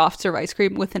of soft serve ice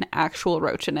cream with an actual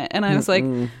roach in it. And I was like,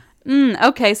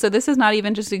 okay, so this is not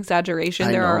even just exaggeration.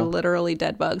 I There are know. literally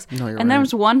dead bugs. No, you're and there right.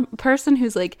 was one person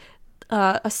who's like,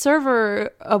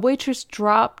 a waitress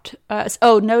dropped,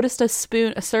 noticed a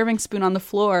serving spoon on the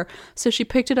floor. So she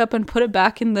picked it up and put it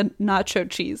back in the nacho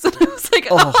cheese. And I was like,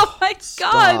 oh my God.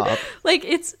 stop. Like,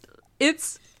 it's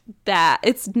bad.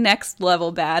 It's next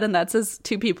level bad. And that's as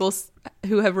two people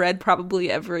who have read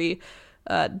probably every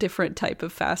different type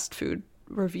of fast food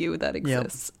review that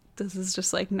exists. This is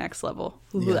just like next level.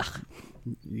 Yeah. Ugh.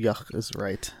 Yuck is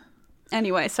right.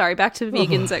 Anyway, sorry, back to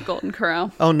vegans at Golden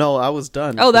Corral. Oh no, I was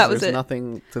done. Oh, that 'cause was there's it.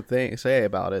 nothing to say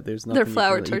about it. There's nothing. Their you can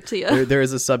flour really- tortilla. There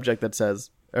is a subject that says,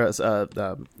 part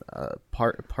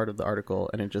of the article,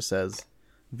 and it just says,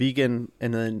 vegan,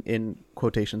 and then in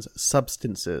quotations,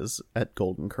 substances at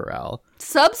Golden Corral.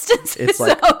 Substances. It's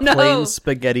like Oh no. plain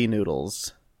spaghetti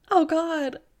noodles, Oh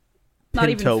God. Not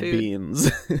pinto even food.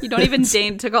 beans. You don't even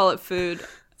deign to call it food.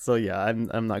 So yeah,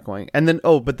 I'm not going. And then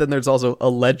but then there's also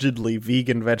allegedly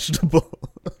vegan vegetable.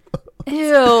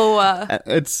 Ew.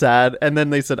 It's sad. And then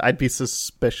they said I'd be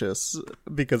suspicious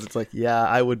because it's like, yeah,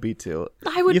 I would be too.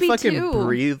 I would you be fucking too.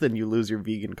 breathe and you lose your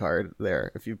vegan card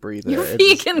there if you breathe Your there.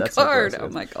 It's vegan that's card.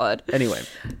 aggressive. Oh my God. Anyway,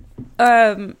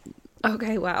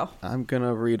 Okay, wow. I'm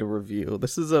gonna read a review.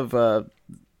 This is of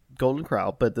Golden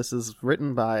Corral, but this is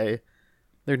written by.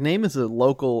 Their name is a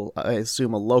local. I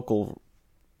assume a local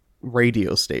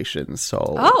radio station.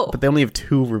 So, Oh. but they only have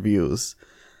 2 reviews.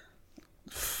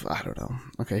 I don't know.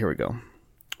 Okay, here we go.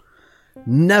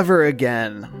 Never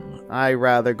again. I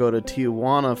rather go to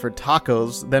Tijuana for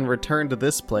tacos than return to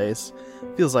this place.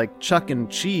 Feels like Chuck and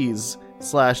Cheese /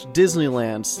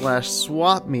 Disneyland /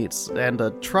 swap meets and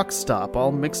a truck stop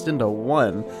all mixed into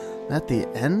one. At the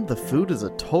end, the food is a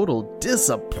total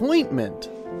disappointment.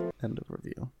 End of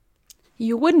review.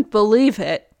 You wouldn't believe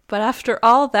it, but after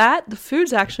all that, the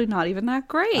food's actually not even that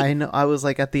great. I know. I was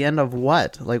like, at the end of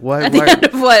what? Like, what? At the end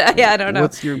of what? Yeah, I don't know.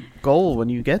 What's your goal when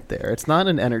you get there? It's not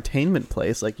an entertainment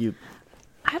place. Like you.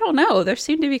 I don't know. There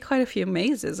seem to be quite a few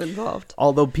mazes involved.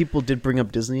 Although people did bring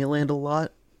up Disneyland a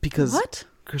lot because What?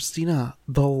 Christina,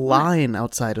 the line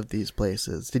outside of these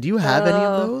places. Did you have any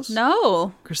of those?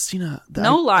 No. Christina,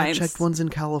 No lines. I checked ones in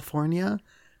California.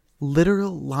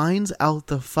 Literal lines out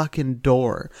the fucking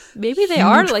door. Maybe they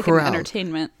are Huge like crowd. an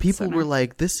entertainment People center. were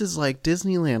like, "This is like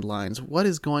Disneyland lines. What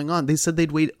is going on?" They said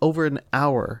they'd wait over an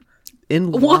hour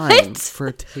in line What? for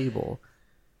a table.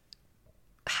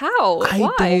 How? I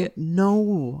Why? don't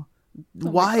know.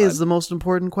 Why is the most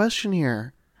important question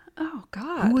here? Oh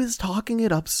God. Who is talking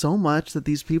it up so much that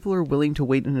these people are willing to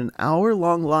wait in an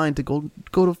hour-long line to go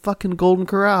to fucking Golden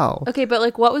Corral? Okay, but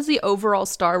like, what was the overall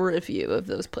star review of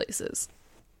those places?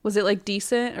 Was it like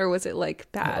decent or was it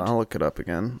like bad? I'll look it up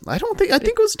again. I think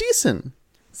it was decent.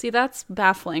 See, that's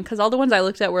baffling because all the ones I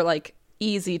looked at were like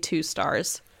easy 2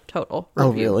 stars total. Oh,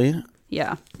 review. really?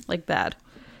 Yeah, like bad.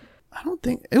 I don't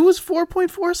think it was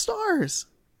 4.4 stars.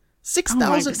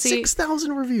 6,000 see-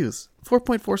 6,000 reviews.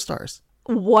 4.4 stars.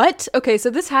 What? Okay, so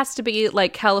this has to be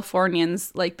like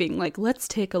Californians like being like, let's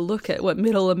take a look at what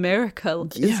Middle America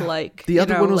is like. The you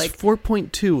other know, one was like,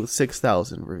 4.2 with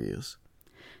 6,000 reviews.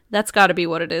 That's got to be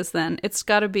what it is then. It's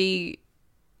got to be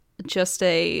just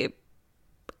a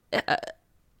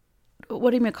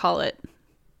what do you call it?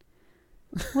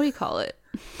 What do you call it?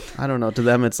 I don't know. To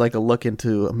them, it's like a look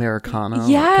into Americana.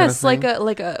 Yes, kind of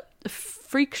like a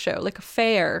freak show, like a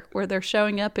fair where they're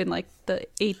showing up in like the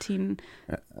 18.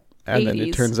 And then it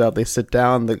 80s. turns out they sit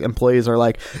down. The employees are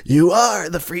like, "You are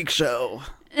the freak show."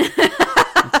 It's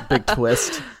a big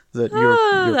twist that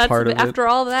you're That's part of after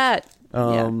all that.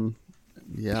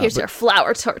 Yeah, Here's but, your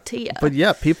flour tortilla. but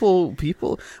yeah, people.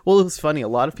 Well, it was funny. A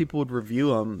lot of people would review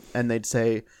them, and they'd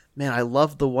say, "Man, I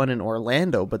love the one in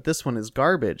Orlando, but this one is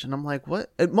garbage." And I'm like,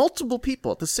 "What?" And multiple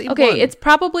people at the same Okay, one. it's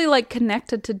probably like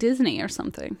connected to Disney or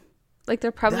something. Like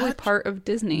they're probably That part of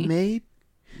Disney.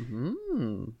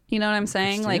 You know what I'm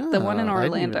saying? Like the one in Yeah, I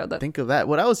didn't Orlando. even That think of that.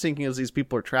 What I was thinking is these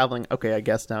people are traveling. Okay, I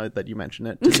guess now that you mention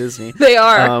it, to Disney, They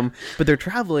are. But they're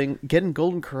traveling, getting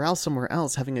Golden Corral somewhere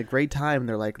else, having a great time.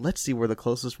 They're like, let's see where the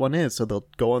closest one is. So they'll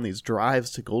go on these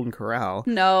drives to Golden Corral.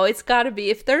 No, it's got to be.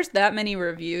 If there's that many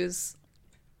reviews,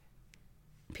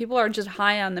 people are just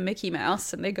high on the Mickey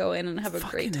Mouse and they go in and have a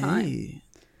great Fucking time. A.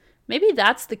 Maybe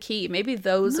that's the key. Maybe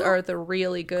those are the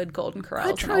really good Golden I Corrals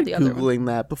and all tried the other ones. Googling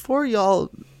that before y'all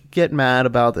get mad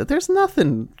about it. There's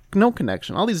nothing, no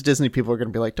connection. All these Disney people are going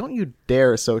to be like, don't you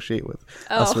dare associate with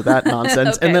us with that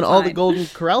nonsense. Okay, and then all the fine. Golden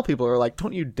Corral people are like,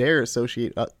 don't you dare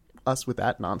associate us with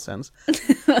that nonsense.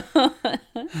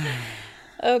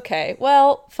 Okay,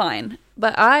 well, fine.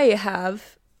 But I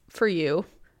have, for you,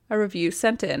 a review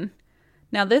sent in.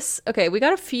 Now we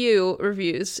got a few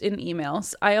reviews in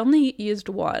emails. I only used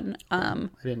one. I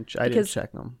didn't Because-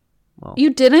 check them. Well,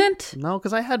 You didn't? no,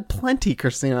 because I had plenty,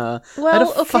 Christina. I Well, had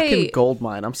a okay. fucking gold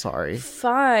mine. I'm sorry.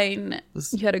 Fine.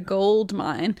 You had a gold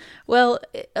mine. Well,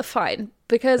 fine.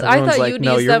 Because I Everyone's thought like, you'd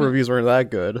no, use your them. reviews weren't that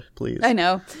good. Please. I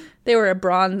know. They were a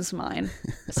bronze mine.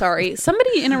 Sorry.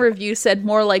 Somebody in a review said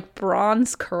more like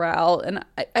bronze corral, and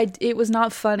it was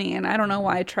not funny, and I don't know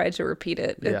why I tried to repeat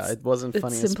it. Yeah, it wasn't it's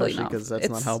funny, simply especially not- because that's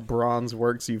not it's- how bronze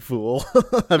works, you fool.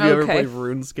 Have you ever Okay. played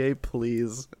RuneScape?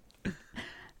 Please.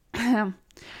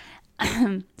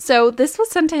 So this was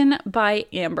sent in by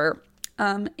Amber,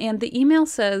 and the email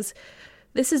says,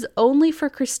 "This is only for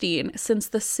Christine, since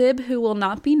the Sib who will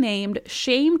not be named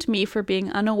shamed me for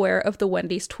being unaware of the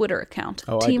Wendy's Twitter account.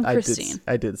 Oh, Team I Christine." did.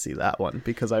 I did see that one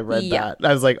because I read Yeah. that.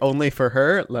 I was like, only for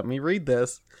her. Let me read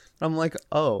this. I'm like,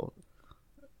 oh,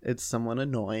 it's someone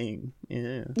annoying.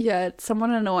 Yeah. Yeah, it's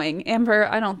someone annoying. Amber,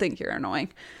 I don't think you're annoying.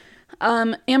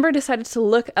 Amber decided to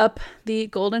look up the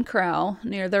Golden Corral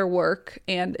near their work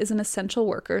and is an essential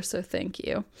worker, so thank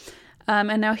you.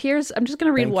 And now I'm just going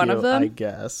to read Thank one you, of them. I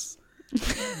guess.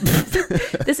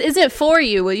 This isn't for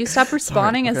you. Will you stop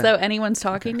responding as okay. though anyone's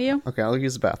talking to you? Okay, I'll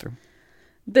use the bathroom.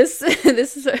 This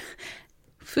is a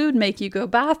food make you go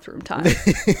bathroom time.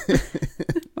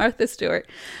 Martha Stewart.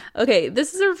 Okay,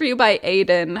 this is a review by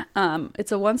Aiden.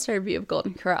 It's a 1-star review of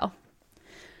Golden Corral.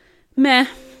 Meh.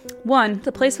 1.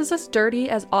 The place was as dirty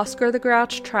as Oscar the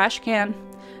Grouch trash can.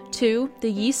 2.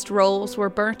 The yeast rolls were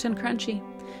burnt and crunchy.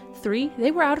 3. They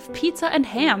were out of pizza and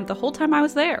ham the whole time I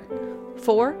was there.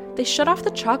 4. They shut off the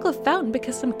chocolate fountain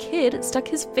because some kid stuck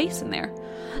his face in there.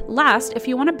 Last, if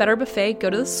you want a better buffet, go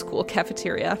to the school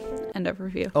cafeteria. End of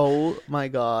review. Oh my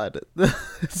god.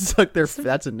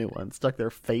 That's a new one. Stuck their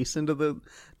face into the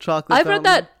chocolate I've read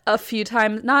fountain? that a few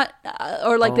times. Not,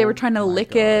 or like they were trying to my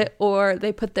lick God. it, or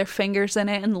they put their fingers in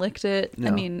it and licked it. I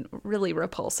No. mean, really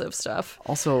repulsive stuff.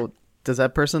 Also, does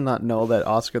that person not know that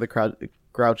Oscar the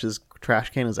Grouch's trash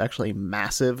can is actually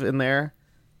massive in there?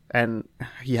 And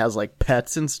he has like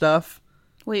pets and stuff?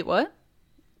 Wait, what?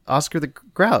 Oscar the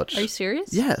Grouch. Are you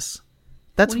serious? Yes.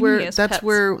 That's What do you mean where he has that's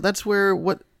pets? where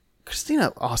what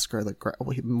Christina Oscar the Grouch.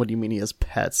 What do you mean he has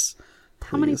pets?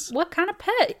 How many? Please. What kind of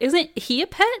pet? Isn't he a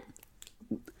pet?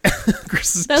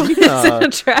 Christina. That lives in a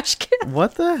trash can.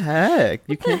 What the heck?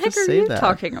 You What the can't heck just are say you that.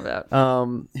 talking about?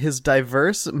 His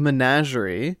diverse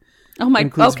menagerie Oh my.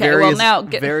 includes Okay, various, well now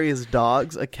get. various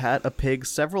dogs, a cat, a pig,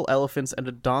 several elephants, and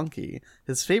a donkey.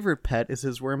 His favorite pet is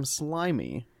his worm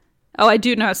Slimy. Oh, I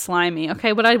do know slimy.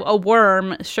 Okay, but a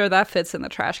worm. Sure, that fits in the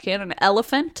trash can. An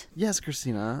elephant. Yes,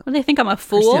 Christina. What do they think? I'm a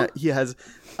fool? Christina, he has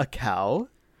a cow,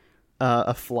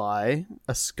 a fly,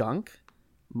 a skunk.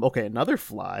 Okay, another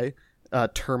fly,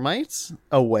 termites,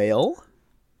 a whale,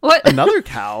 What? another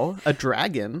cow, a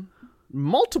dragon,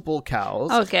 multiple cows.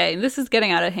 Okay, this is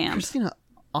getting out of hand. Christina,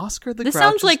 Oscar the This Grouch's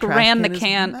sounds like trash Ran the is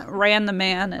Can, ma- Ran the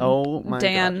Man, and Oh my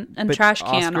Dan God. and But Trash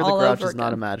Can Oscar all the Grouch over is not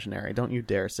again. imaginary. Don't you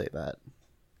dare say that.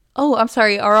 Oh, I'm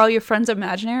sorry. Are all your friends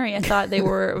imaginary? I thought they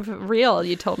were real.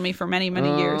 You told me for many, many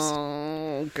years.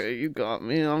 Oh, okay, you got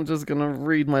me. I'm just gonna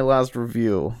read my last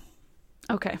review.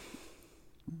 Okay.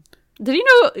 Did you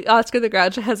know Oscar the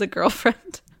Grouch has a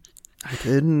girlfriend? I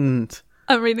didn't.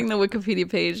 I'm reading the Wikipedia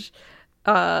page.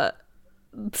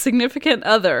 Significant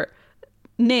other.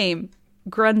 Name.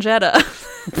 Grungetta.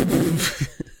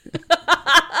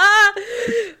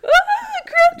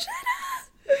 Grungetta.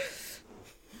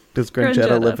 Does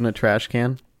Grungetta live in a trash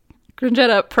can?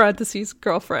 Grungetta, parentheses,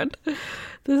 girlfriend.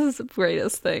 This is the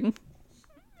greatest thing.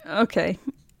 Okay.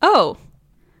 Oh,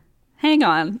 hang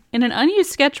on. In an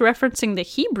unused sketch referencing the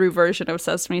Hebrew version of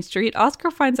Sesame Street,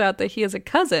 Oscar finds out that he has a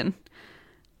cousin.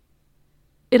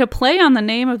 In a play on the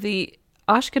name of the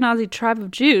Ashkenazi tribe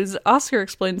of Jews, Oscar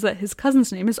explains that his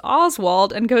cousin's name is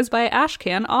Oswald and goes by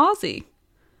Ashcan Ozzy.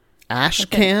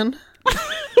 Ashcan?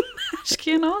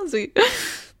 Ashcan Ozzy.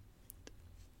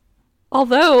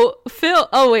 Although filmed,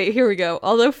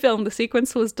 the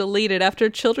sequence was deleted after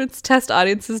children's test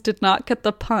audiences did not get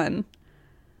the pun.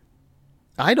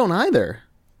 I don't either.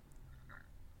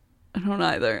 I don't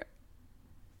either.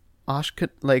 Ashcan?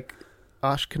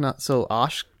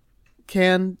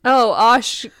 Oh,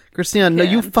 Osh. Christina, no,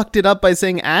 you fucked it up by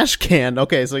saying Ashcan.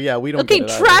 Okay, so yeah, we don't Okay, get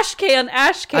it trash can,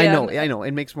 ash can. I know.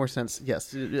 It makes more sense.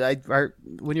 Yes.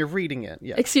 When you're reading it,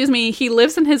 yeah. Excuse me, he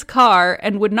lives in his car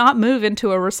and would not move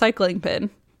into a recycling bin.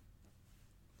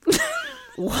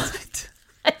 What?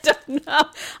 I don't know.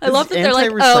 I love that they're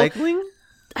like, anti-recycling?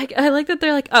 I like that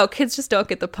they're like, oh, kids just don't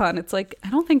get the pun. It's like, I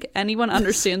don't think anyone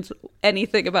understands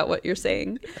anything about what you're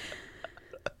saying.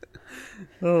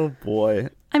 Oh, boy.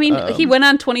 I mean, he went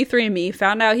on 23andMe,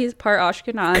 found out he's part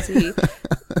Ashkenazi,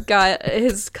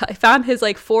 found his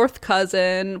like fourth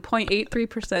cousin,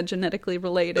 0.83% genetically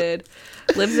related,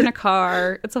 lives in a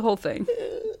car. It's a whole thing.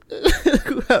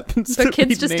 Who happens The to kids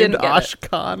be just named didn't get it.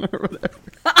 Ashcan or whatever.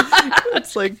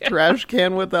 It's like trash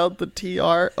can without the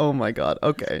TR. Oh my god.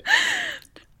 Okay.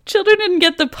 Children didn't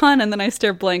get the pun, and then I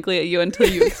stare blankly at you until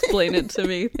you explain it to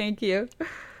me. Thank you.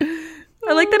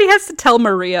 I like that he has to tell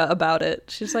Maria about it.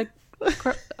 She's like,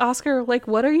 Oscar, like,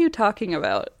 what are you talking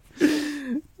about?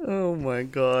 Oh my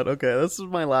god. Okay, this is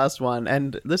my last one.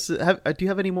 And this is, do you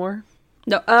have any more?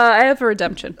 No, I have a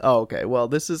redemption. Oh, okay. Well,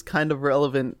 this is kind of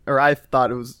relevant, or I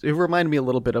thought it reminded me a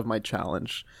little bit of my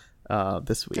challenge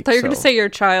this week. I thought you were going to say your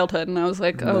childhood, and I was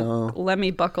like, oh, let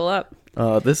me buckle up.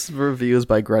 This review is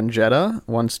by Grungetta,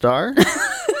 1 star.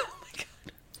 Oh my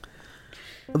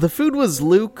god. The food was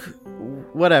Luke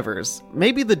whatevers.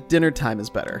 Maybe the dinner time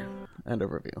is better. End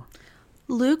of review.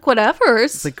 Luke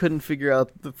whatevers? They couldn't figure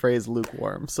out the phrase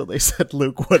lukewarm, so they said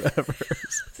Luke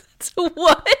whatevers.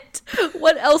 What?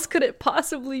 What else could it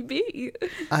possibly be?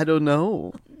 I don't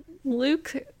know.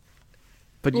 Luke.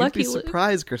 But Lucky you'd be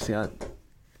surprised, Christian.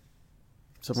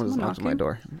 Someone just knocked on my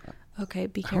door. Okay,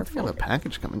 be I don't careful. have a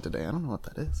package coming today. I don't know what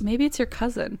that is. Maybe it's your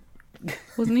cousin.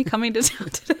 Wasn't he coming to town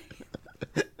today?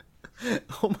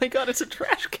 Oh my god, it's a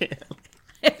trash can.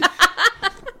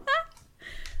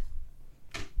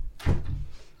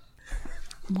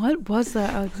 What was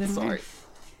that, Alexander? Sorry.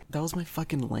 That was my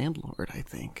fucking landlord, I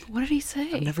think. What did he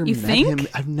say? I've never you met think? him.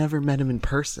 I've never met him in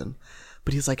person.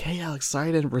 But he's like, "Hey Alex, sorry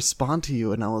I didn't respond to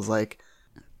you." And I was like,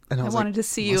 I wanted to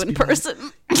see you in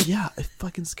person. Yeah, it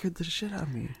fucking scared the shit out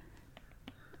of me.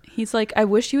 He's like, I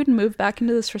wish you would move back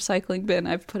into this recycling bin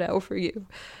I've put out for you.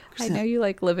 I know you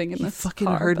like living in He this fucking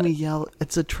car, heard but... me yell,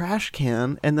 "It's a trash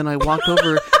can!" And then I walked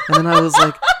over, and then I was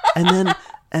like, and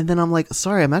then I'm like,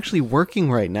 "Sorry, I'm actually working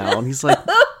right now." And he's like,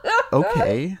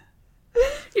 "Okay."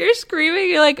 You're screaming,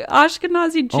 you're like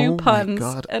Ashkenazi Jew puns,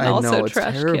 and I also know, it's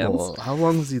trash terrible. cans. How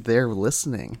long was he there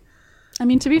listening? I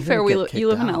mean, to be I'm fair, gonna get you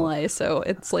live in kicked out. LA, so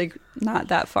it's like not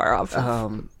that far off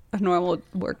of a normal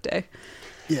work day.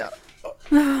 Yeah.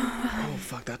 Oh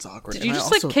fuck, that's awkward. Did you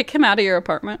just like kick him out of your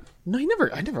apartment? No,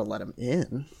 I never let him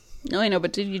in. No, I know,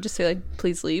 but did you just say like,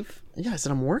 please leave? Yeah, I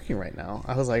said I'm working right now.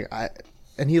 I was like,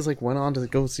 and he's like went on to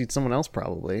go see someone else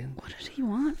probably. What did he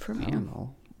want from you? I don't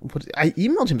know. But I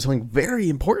emailed him something very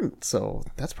important, so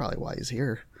that's probably why he's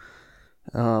here.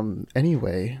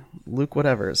 Anyway, Luke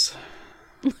whatevers.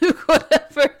 Luke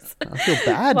whatevers. I feel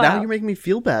bad. Wow. Now you're making me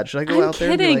feel bad. Should I go I'm out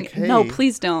kidding. there and be like, hey, no,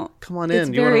 please don't. come on It's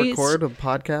in. You want to very record a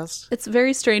podcast? It's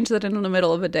very strange that in the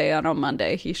middle of a day on a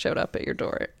Monday, he showed up at your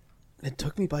door. It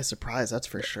took me by surprise, that's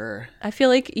for sure. I feel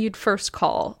like you'd first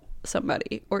call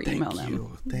somebody or email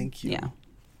them. Thank you. Yeah.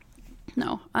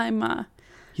 No, I'm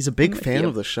He's a big with fan you.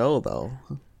 of the show, though.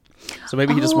 So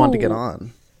maybe he just wanted to get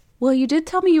on. Well, you did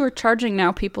tell me you were charging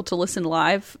now people to listen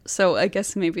live, so I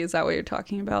guess maybe is that what you're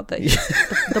talking about? That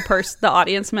the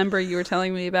audience member you were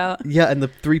telling me about? Yeah, and the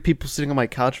 3 people sitting on my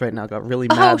couch right now got really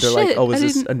mad. They're like, shit. "Oh, is I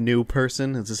this didn't- a new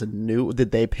person? Is this a new?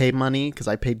 Did they pay money? Because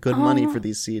I paid good money for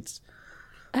these seats."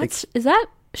 Is that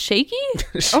Shaky?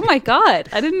 Oh my god!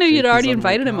 I didn't know you'd already on my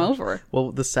invited him couch. over.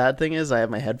 Well, the sad thing is I have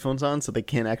my headphones on, so they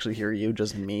can't actually hear you,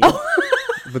 just me.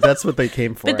 But that's what they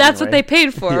came for. But that's what anyway. they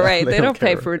paid for, Yeah, right? They don't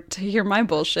pay care. to hear my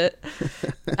bullshit.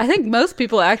 I think most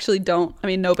people actually don't. I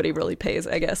mean, nobody really pays,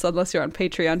 I guess, unless you're on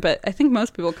Patreon. But I think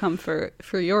most people come for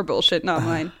your bullshit, not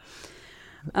mine.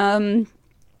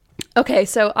 Okay,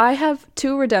 so I have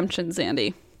 2 redemptions,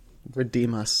 Andy.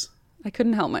 Redeem us. I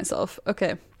couldn't help myself.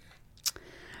 Okay.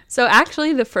 So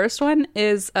actually, the first one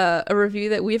is a review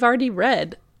that we've already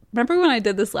read. Remember when I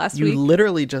did this last You week?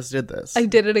 literally just did this. I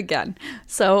did it again.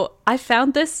 So I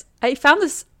found this,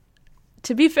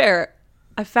 to be fair,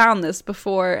 I found this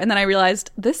before, and then I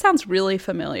realized this sounds really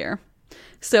familiar.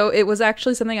 So it was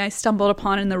actually something I stumbled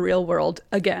upon in the real world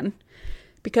again.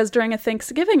 Because during a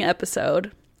Thanksgiving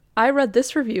episode, I read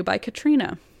this review by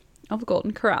Katrina of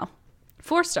Golden Corral.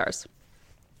 4 stars.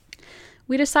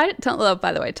 We decided,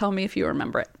 by the way, tell me if you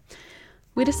remember it.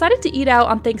 We decided to eat out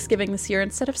on Thanksgiving this year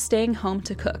instead of staying home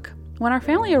to cook. When our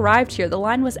family arrived here, the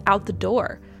line was out the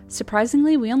door.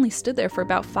 Surprisingly, we only stood there for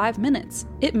about 5 minutes.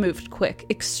 It moved quick,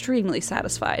 extremely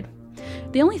satisfied.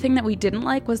 The only thing that we didn't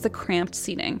like was the cramped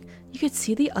seating. You could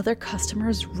see the other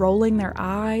customers rolling their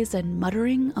eyes and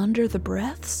muttering under the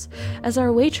breaths as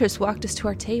our waitress walked us to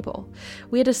our table.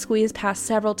 We had to squeeze past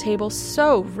several tables,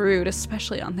 so rude,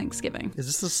 especially on Thanksgiving. Is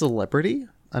this a celebrity?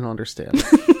 I don't understand.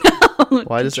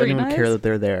 Why does Katrina anyone care is? that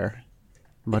they're there?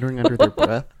 Muttering under their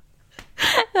breath?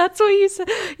 That's what you said.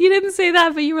 You didn't say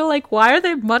that, but you were like, why are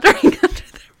they muttering under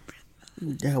their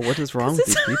breath? Yeah, what is wrong with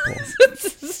these people?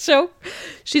 So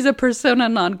she's a persona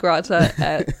non grata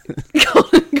at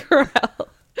Golden Corral.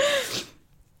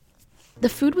 The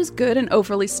food was good and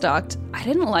overly stocked. I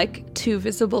didn't like too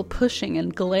visible pushing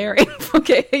and glaring.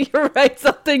 Okay, you're right.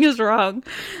 Something is wrong.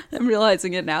 I'm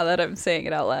realizing it now that I'm saying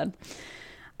it out loud.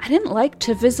 I didn't like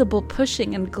too visible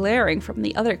pushing and glaring from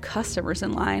the other customers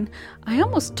in line. I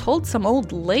almost told some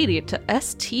old lady to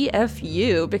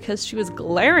STFU because she was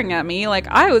glaring at me like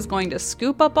I was going to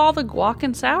scoop up all the guac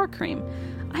and sour cream.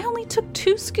 I only took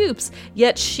 2 scoops,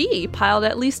 yet she piled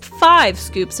at least 5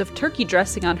 scoops of turkey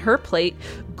dressing on her plate.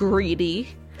 Greedy.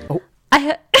 Oh.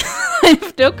 I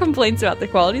have no complaints about the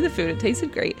quality of the food. It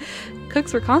tasted great.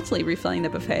 Cooks were constantly refilling the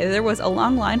buffet. There was a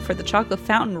long line for the chocolate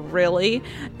fountain, really.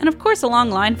 And of course, a long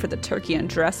line for the turkey and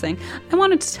dressing. I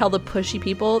wanted to tell the pushy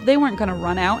people they weren't going to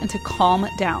run out and to calm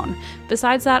down.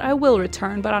 Besides that, I will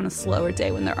return, but on a slower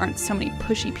day when there aren't so many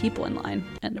pushy people in line.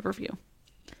 End of review.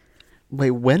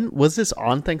 Wait, when was this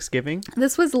on Thanksgiving?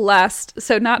 This was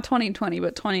so not 2020,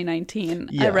 but 2019.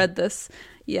 Yeah. I read this.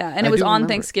 Yeah, and I it was do on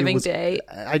remember. Thanksgiving Day.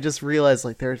 I just realized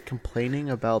like they're complaining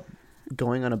about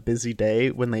going on a busy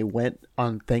day when they went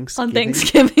on Thanksgiving. On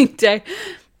Thanksgiving Day.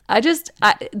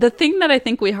 The thing that I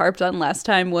think we harped on last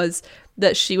time was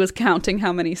that she was counting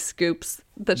how many scoops,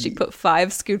 that she put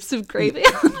 5 scoops of gravy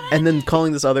on. And then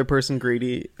calling this other person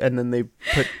greedy, and then they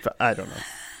put, I don't know.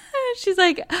 She's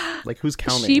like Who's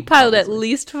counting? she piled at honestly?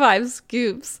 least 5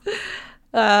 scoops.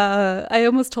 I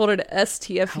almost told her to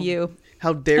STFU.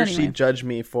 How dare she Anyway. judge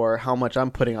me for how much I'm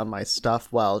putting on my stuff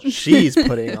while she's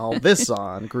putting all this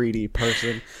on, greedy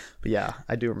person. But yeah,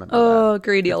 I do remember that. Oh,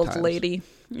 greedy Good old times. lady.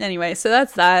 Anyway, so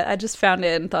that's that. I just found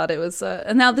it and thought it was...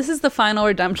 and now this is the final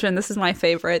redemption. This is my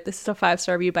favorite. This is a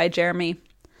 5-star review by Jeremy.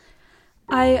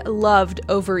 I loved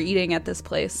overeating at this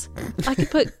place. I could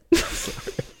put...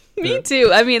 Me too.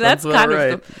 I mean, that's Sounds kind about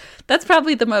of... That's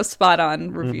probably the most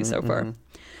spot-on review so far.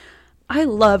 I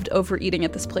loved overeating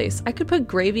at this place. I could put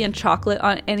gravy and chocolate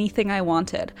on anything I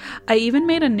wanted. I even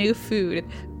made a new food,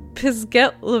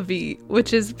 Pisquet-la-vie,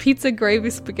 which is pizza, gravy,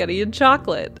 spaghetti, and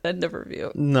chocolate. End of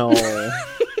review. No.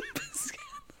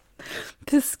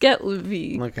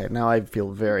 Pisquet-la-vie. Okay, now I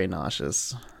feel very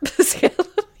nauseous.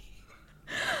 Pisquet-la-vie.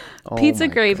 Oh Pizza,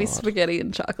 my gravy, God. spaghetti,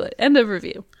 and chocolate. End of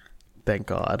review. Thank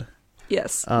God.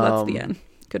 Yes, that's the end.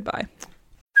 Goodbye.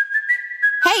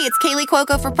 Hey, it's Kaylee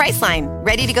Cuoco for Priceline.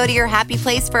 Ready to go to your happy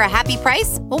place for a happy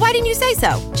price? Well, why didn't you say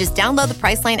so? Just download the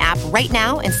Priceline app right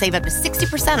now and save up to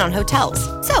 60% on hotels.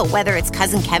 So whether it's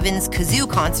Cousin Kevin's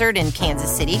Kazoo Concert in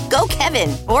Kansas City, go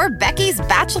Kevin, or Becky's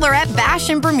Bachelorette Bash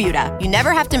in Bermuda, you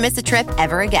never have to miss a trip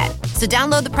ever again. So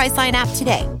download the Priceline app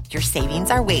today. Your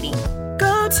savings are waiting.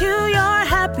 Go to your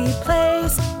happy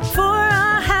place for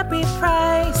a happy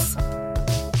price.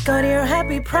 Go to your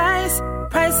happy price,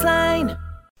 Priceline.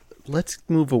 Let's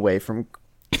move away from.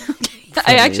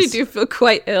 I actually funnies. do feel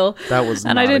quite ill. That was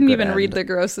and not I a didn't good even read end. the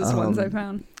grossest ones I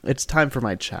found. It's time for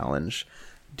my challenge.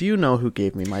 Do you know who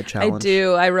gave me my challenge? I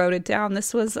do. I wrote it down.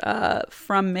 This was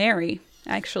from Mary,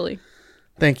 actually.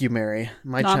 Thank you, Mary.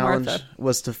 My Not challenge Martha.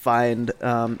 was to find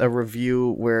a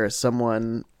review where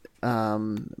someone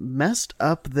messed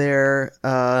up an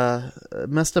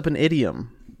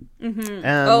idiom. And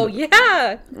Oh,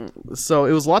 yeah. so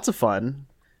it was lots of fun.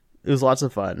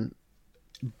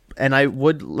 And I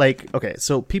would like, okay,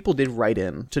 so people did write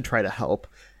in to try to help.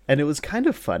 And it was kind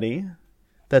of funny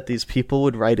that these people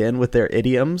would write in with their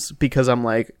idioms because I'm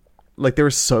like they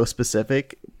were so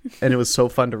specific and it was so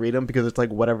fun to read them because it's like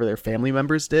whatever their family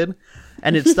members did.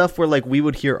 And it's stuff where like we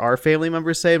would hear our family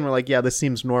members say and we're like, yeah, this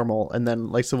seems normal. And then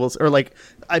like, so we'll, or like,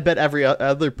 I bet every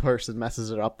other person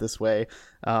messes it up this way.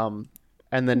 And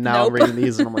then now I'm reading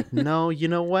these and I'm like, no, you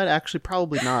know what? Actually,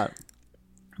 probably not.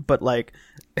 But like,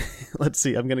 let's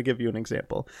see, I'm going to give you an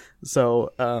example.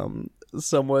 So,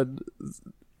 someone,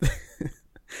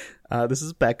 this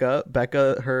is Becca.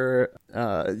 Becca,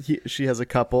 she has a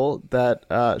couple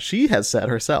that she has said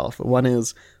herself. One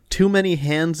is, too many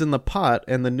hands in the pot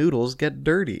and the noodles get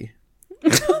dirty.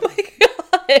 Oh my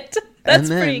god. That's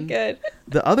pretty good.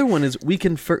 The other one is, we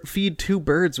can feed 2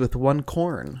 birds with 1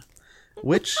 corn.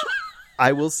 Which...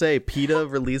 I will say PETA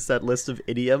released that list of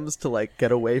idioms to like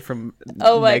get away from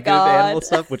negative animal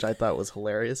stuff, which I thought was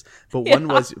hilarious. But one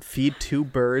was feed 2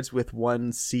 birds with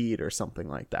 1 seed or something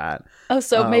like that. Oh,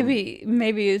 so maybe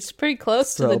it's pretty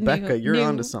close to the Becca, you're new,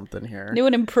 onto something here. New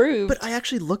and improved. But I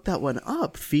actually looked that one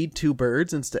up. Feed 2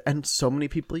 birds instead, and so many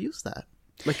people use that.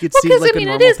 Like it seems like a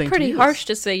normal thing to use. It is pretty harsh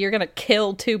to say you're gonna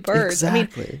kill 2 birds.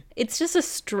 Exactly. I mean, it's just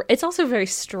it's also very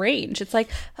strange. It's like,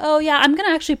 oh yeah, I'm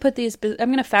gonna actually I'm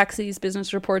gonna fax these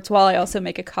business reports while I also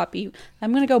make a copy.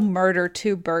 I'm gonna go murder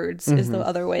 2 birds is the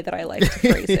other way that I like to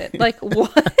phrase it. Like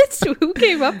what? Who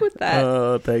came up with that?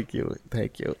 Oh, thank you. Do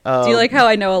you like how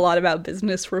I know a lot about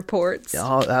business reports?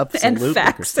 Oh, absolutely, and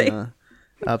faxing. Christina.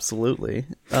 Absolutely.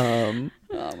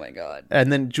 Oh my god.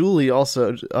 And then Julie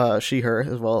also, her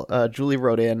as well, Julie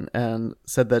wrote in and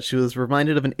said that she was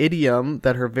reminded of an idiom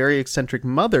that her very eccentric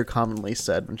mother commonly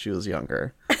said when she was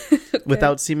younger. Okay.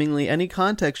 Without seemingly any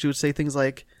context, she would say things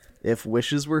like, if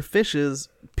wishes were fishes,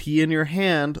 pee in your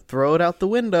hand, throw it out the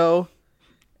window.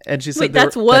 And she said, wait,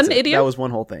 that's one idiom? That was one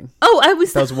whole thing. Oh, that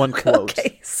was one quote.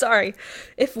 Okay, sorry.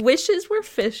 If wishes were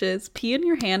fishes, pee in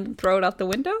your hand and throw it out the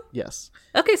window? Yes.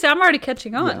 Okay, so I'm already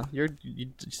catching on. Yeah,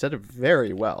 you said it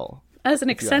very well. As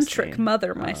an eccentric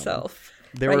mother myself.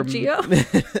 There were Gio?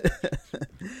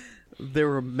 There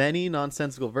were many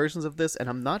nonsensical versions of this, and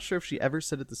I'm not sure if she ever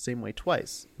said it the same way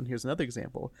twice. And here's another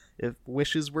example. If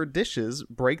wishes were dishes,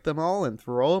 break them all and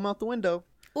throw them out the window.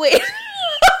 Wait.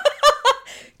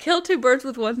 Kill 2 birds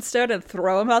with 1 stone and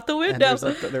throw them out the window.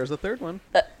 And there's a third one.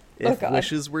 If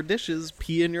wishes were dishes,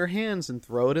 pee in your hands and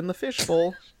throw it in the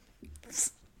fishbowl.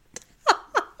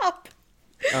 Stop.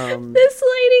 This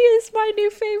lady is my new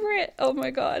favorite. Oh my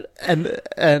god.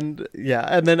 And yeah,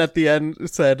 and then at the end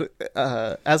said,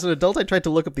 as an adult I tried to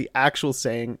look up the actual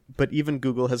saying, but even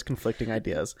Google has conflicting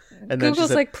ideas. And then Google's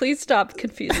said, like, please stop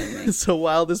confusing me. So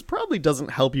while this probably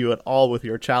doesn't help you at all with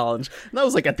your challenge, and that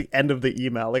was like at the end of the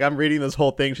email, like I'm reading this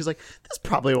whole thing, she's like, this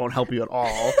probably won't help you at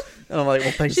all. And I'm like,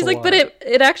 well, thanks She's a like, lot. but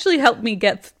it actually helped me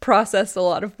process a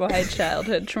lot of my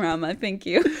childhood trauma. Thank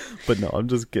you. But no, I'm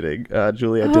just kidding.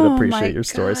 Julie, I did appreciate your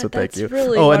story, so thank you.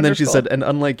 Really and wonderful. then she said, and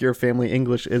unlike your family,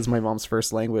 English is my mom's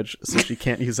first language, so she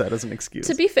can't use that as an excuse.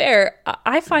 To be fair,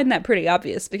 I find that pretty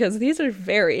obvious because these are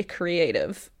very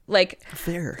creative. Like,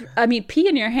 fair. I mean, pee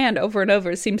in your hand over and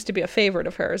over seems to be a favorite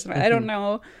of hers, and I don't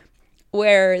know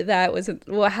where that was.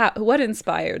 What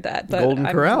inspired that? But Golden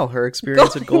Corral. Her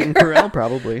experience at Golden Corral,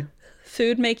 probably.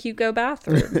 Food make you go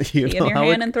bathroom. Pee in your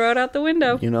hand and throw it out the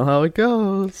window. You know how it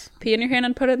goes. Pee in your hand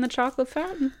and put it in the chocolate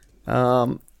fountain.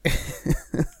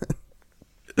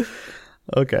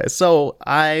 Okay, so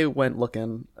I went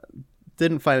looking,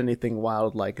 didn't find anything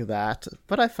wild like that,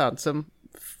 but I found some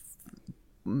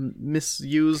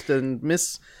misused and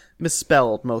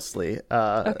misspelled mostly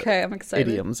okay, I'm excited.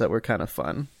 idioms that were kind of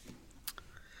fun.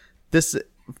 This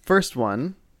first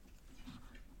one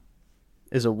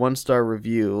is a 1-star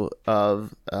review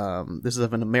of this is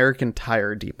of an American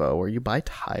Tire Depot where you buy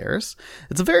tires.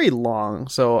 It's very long,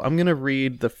 so I'm gonna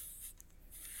read the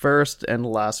first and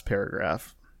last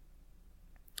paragraph.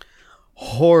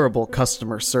 Horrible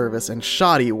customer service and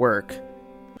shoddy work.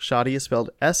 Shoddy is spelled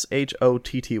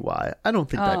S-H-O-T-T-Y. I don't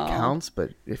think that counts,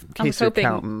 but in case you're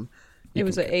counting, it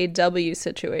was an AW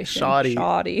situation.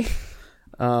 Shoddy.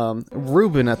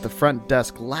 Ruben at the front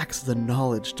desk lacks the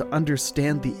knowledge to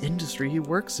understand the industry he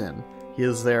works in. He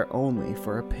is there only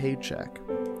for a paycheck.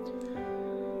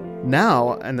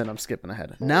 Now, and then I'm skipping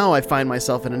ahead. Now I find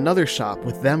myself in another shop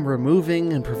with them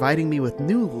removing and providing me with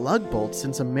new lug bolts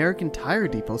since American Tire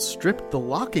Depot stripped the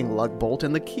locking lug bolt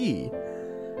and the key.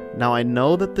 Now I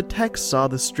know that the techs saw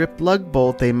the stripped lug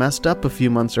bolt they messed up a few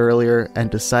months earlier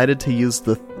and decided to use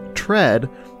the tread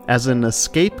as an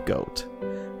scapegoat,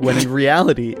 when in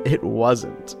reality it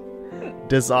wasn't.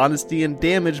 Dishonesty and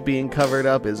damage being covered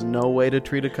up is no way to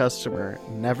treat a customer.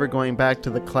 Never going back to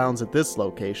the clowns at this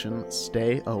location.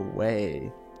 Stay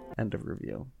away. End of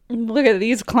review. Look at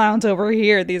these clowns over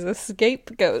here, these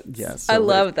scapegoats. Yes, I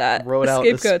love that. Wrote out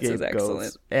Scapegoats is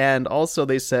excellent. And also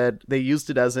they said they used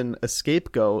it as a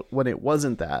scapegoat when it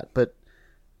wasn't that. But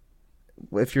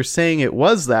if you're saying it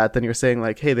was that, then you're saying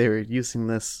like, hey, they were using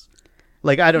this.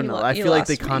 Like, I don't know. I feel like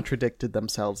they contradicted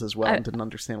themselves as well and didn't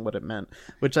understand what it meant,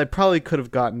 which I probably could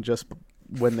have gotten just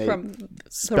when they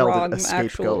spelled it a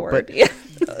scapegoat. But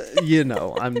you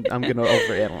know, I'm gonna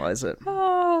overanalyze it.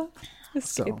 The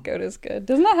scapegoat is good.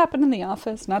 Doesn't that happen in The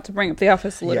Office? Not to bring up The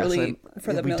Office literally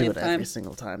for the millionth time. We do it every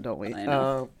single time, don't we? I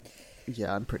know.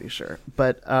 Yeah, I'm pretty sure.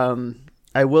 But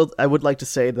I would like to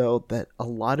say though that a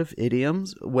lot of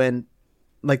idioms, when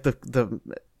like the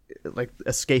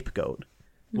a scapegoat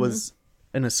was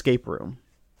an escape room.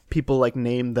 People like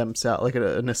name themselves, like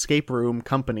an escape room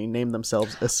company named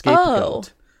themselves a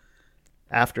scapegoat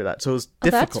after that. So it was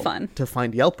difficult to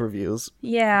find Yelp reviews.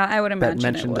 Yeah, I would imagine that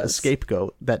mentioned a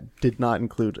scapegoat that did not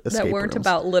include escape that weren't rooms.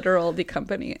 About literal the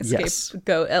company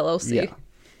Scapegoat LLC. Yeah.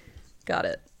 Got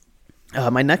it.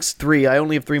 My next 3, I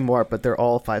only have 3 more, but they're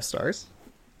all 5 stars.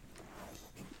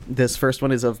 This first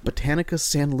one is of Botanica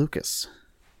San Lucas.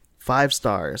 5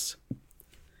 stars.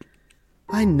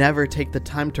 I never take the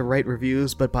time to write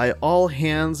reviews, but by all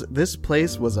hands, this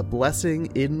place was a blessing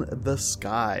in the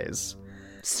skies.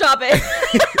 Stop it.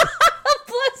 A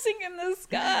blessing in the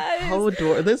skies. How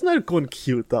adorable. That's not going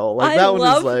cute, though. Like, I that one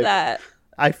love is like, that.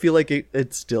 I feel like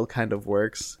it still kind of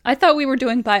works. I thought we were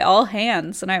doing by all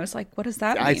hands, and I was like, what does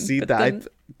that mean? I see that. I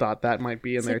thought that might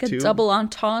be in there, too. It's like a double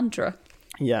entendre.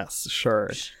 Yes,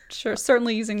 sure. Sure,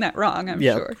 certainly using that wrong, I'm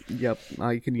sure. Yep,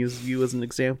 I can use you as an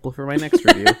example for my next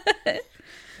review.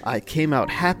 I came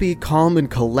out happy, calm, and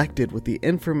collected with the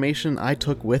information I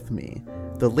took with me.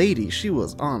 The lady, she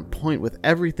was on point with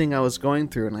everything I was going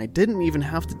through, and I didn't even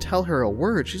have to tell her a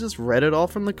word. She just read it all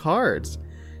from the cards.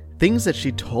 Things that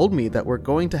she told me that were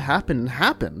going to happen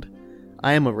happened.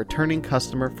 I am a returning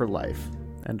customer for life.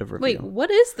 End of review. Wait,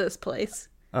 what is this place?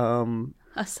 A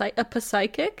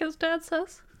psychic, as Dad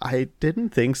says? I didn't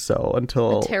think so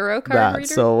until a tarot card reader?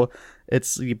 So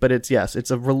it's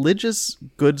a religious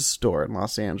goods store in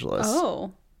Los Angeles.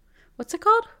 Oh. What's it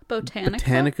called?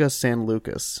 Botanica San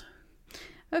Lucas.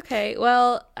 Okay,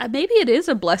 well, maybe it is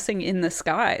a blessing in the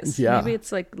skies. Yeah. Maybe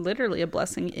it's like literally a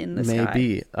blessing in the sky.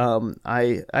 Maybe.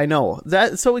 I know.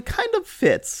 That so it kind of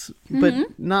fits, but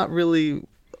not really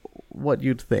what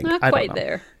you'd think. Not I quite don't know.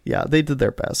 there. Yeah, they did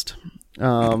their best.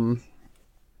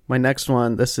 My next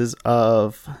one, this is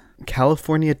of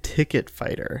California Ticket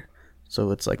Fighter.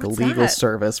 So it's like a legal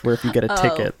service where if you get a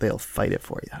ticket, they'll fight it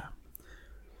for you.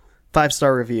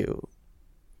 5-star review.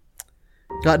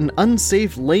 Got an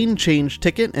unsafe lane change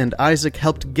ticket and Isaac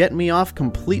helped get me off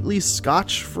completely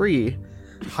scotch-free.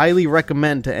 Highly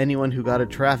recommend to anyone who got a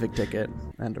traffic ticket.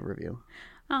 End of review.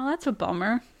 Oh, that's a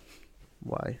bummer.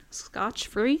 Why?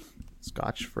 Scotch-free?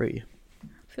 Scotch-free.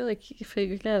 I feel like you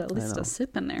could get at least a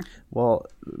sip in there. Well,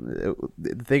 the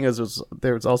thing is,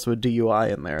 there was also a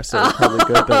DUI in there, so it's probably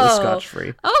good that it was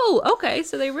scotch-free. Oh, okay.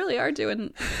 So they really are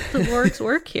doing the Lord's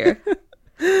work here.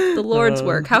 The Lord's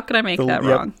work. How could I make that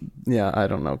wrong? Yeah, I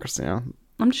don't know, Christina.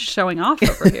 I'm just showing off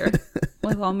over here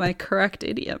with all my correct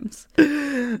idioms.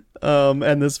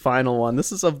 And this final one,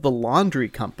 this is of the Laundry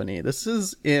Company. This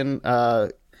is in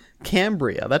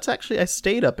Cambria. That's actually, I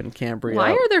stayed up in Cambria.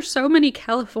 Why are there so many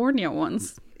California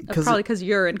ones? Probably because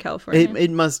you're in California. It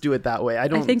must do it that way. I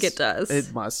think it does.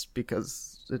 It must,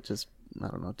 because it just, I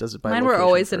don't know, it does it by Mine were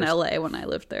always first. in LA when I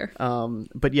lived there.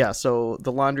 But yeah, so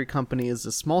the Laundry Company is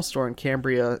a small store in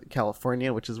Cambria,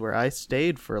 California, which is where I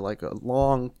stayed for like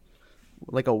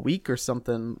a week or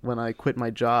something when I quit my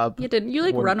job. You didn't?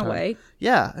 You run away?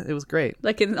 Yeah, it was great.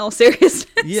 Like in all seriousness?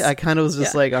 Yeah, I kind of was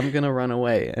just like, I'm gonna run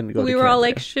away and go. We were all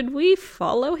like, should we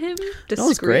follow him discreetly? That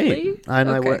was great.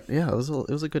 And I went. Yeah, it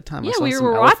was a good time. Yeah, I saw we some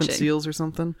were elephant watching. seals or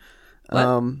something.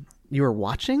 What? You were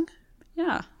watching?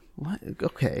 Yeah. What?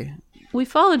 Okay. We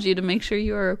followed you to make sure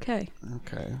you were okay.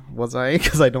 Okay. Was I?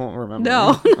 Because I don't remember.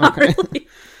 No, not really.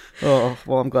 Oh,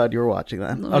 well, I'm glad you were watching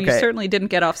that. Well, okay. You certainly didn't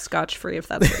get off scotch-free, if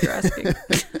that's what you're asking.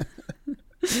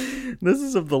 This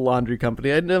is of the Laundry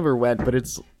Company. I never went, but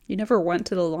it's... You never went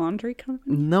to the Laundry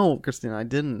Company? No, Christina, I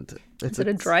didn't. Is it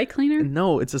a dry cleaner?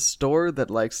 No, it's a store that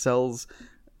like sells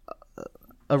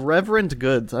irreverent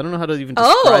goods. I don't know how to even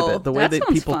describe it. The way that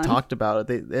people talked about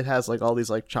it, it has like all these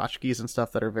like tchotchkes and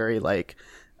stuff that are very like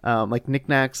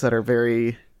knickknacks that are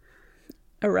very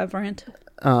irreverent.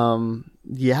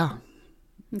 Yeah.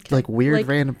 Okay. Like weird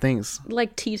random things.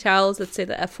 Like tea towels that say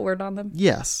the F word on them?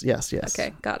 Yes.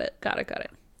 Okay, got it.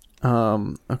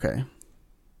 Okay.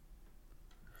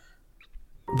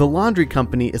 The laundry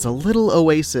company is a little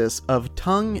oasis of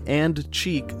tongue and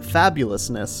cheek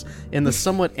fabulousness in the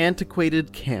somewhat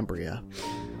antiquated Cambria.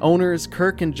 Owners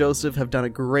Kirk and Joseph have done a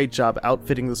great job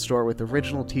outfitting the store with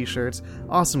original t-shirts,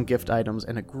 awesome gift items,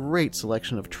 and a great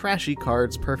selection of trashy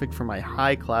cards perfect for my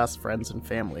high-class friends and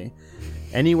family.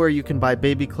 Anywhere you can buy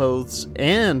baby clothes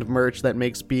and merch that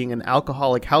makes being an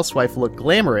alcoholic housewife look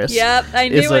glamorous Yep, I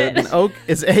knew it.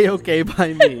 Is A-okay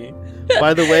by me.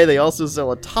 By the way, they also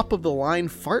sell a top-of-the-line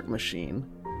fart machine.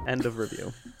 End of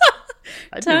review.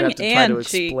 I didn't have to try to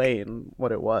explain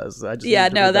what it was. I just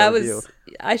needed to read that review.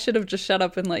 I should have just shut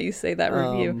up and let you say that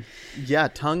review. Yeah,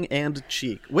 tongue and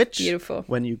cheek. Which, beautiful.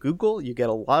 When you Google, you get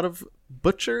a lot of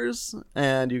butchers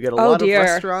and you get a lot of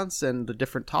restaurants and the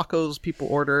different tacos people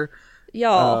order.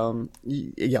 Y'all.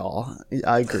 Y'all.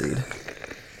 I agreed.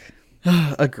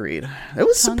 Agreed. It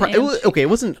was okay. It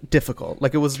wasn't difficult.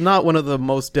 Like, it was not one of the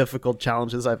most difficult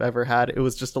challenges I've ever had. It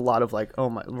was just a lot of like, oh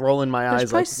my, rolling my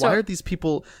eyes. Like, why are these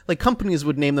people, like, companies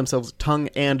would name themselves tongue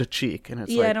and cheek, and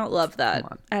it's I don't love that.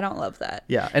 I don't love that.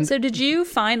 Yeah. And so, did you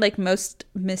find like most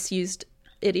misused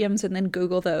idioms and then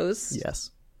Google those? Yes.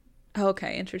 Oh,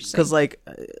 okay, interesting. Because like,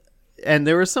 and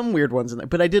there were some weird ones in there,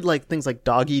 but I did like things like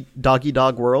doggy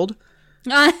dog world.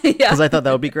 Because I thought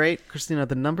that would be great. Christina,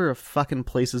 the number of fucking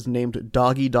places named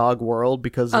Doggy Dog World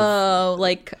because of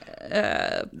like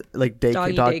dog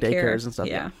daycares and stuff.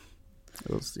 Yeah.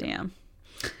 It was, damn.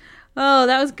 Oh,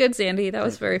 that was good, Sandy. That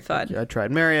was very fun. Yeah, I tried.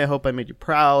 Mary, I hope I made you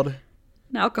proud.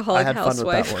 An alcoholic housewife.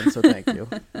 I had fun with that one, so thank you.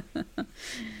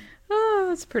 Oh,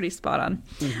 that's pretty spot on.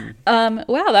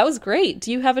 Mm-hmm. Wow, that was great.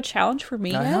 Do you have a challenge for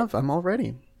me? I have. I'm all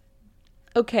ready.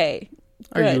 Okay.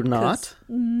 Are you not?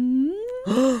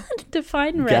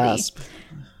 Define ready. Gasp.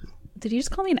 Did you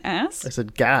just call me an ass? I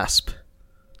said gasp.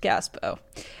 Gasp. Oh.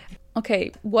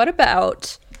 Okay. What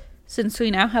about, since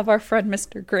we now have our friend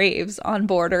Mr. Graves on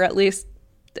board, or at least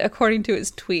according to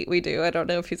his tweet, we do. I don't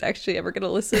know if he's actually ever going to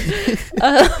listen.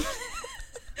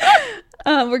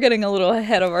 We're getting a little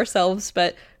ahead of ourselves,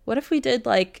 but what if we did,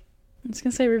 like, I was going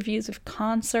to say reviews of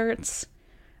concerts?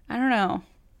 I don't know.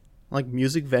 Like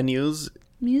music venues.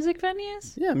 Music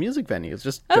venues? Yeah, music venues.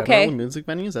 Just okay. General music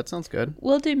venues. That sounds good.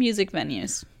 We'll do music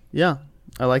venues. Yeah,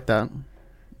 I like that.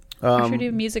 Or should we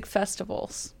do music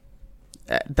festivals?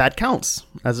 That counts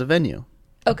as a venue.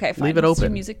 Okay, fine. Leave it open. Do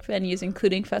music venues,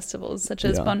 including festivals, such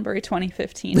as Bunbury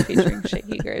 2015 featuring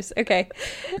Shaky Graves. Okay.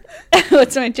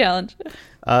 What's my challenge?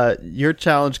 Your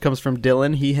challenge comes from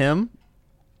Dylan, he, him.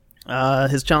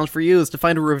 His challenge for you is to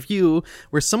find a review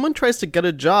where someone tries to get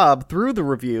a job through the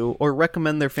review or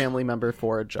recommend their family member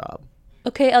for a job.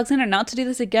 Okay, Alexander, not to do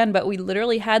this again, but we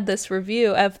literally had this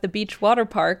review of the beach water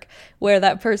park where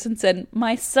that person said,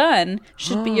 my son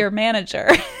should be your manager.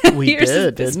 We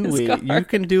did, didn't we? Card. You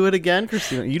can do it again,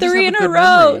 Christina. You 3 just have in a good a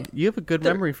row. memory. You have a good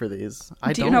memory for these. I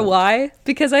don't. Do you know why?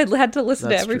 Because I had to listen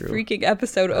That's to every true. freaking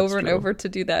episode over and over to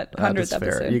do that 100th episode.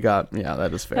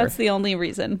 That is fair. That's the only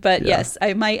reason. But yes,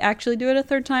 I might actually do it a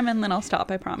third time and then I'll stop.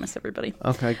 I promise everybody.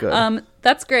 Okay, good.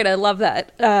 That's great. I love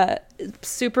that.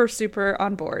 Super, super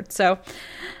on board. So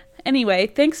anyway,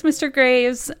 thanks, Mr.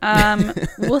 Graves.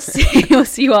 We'll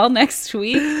see you all next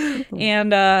week.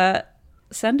 And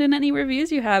send in any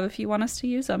reviews you have if you want us to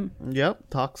use them. Yep.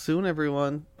 Talk soon,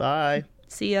 everyone. Bye.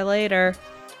 See you later.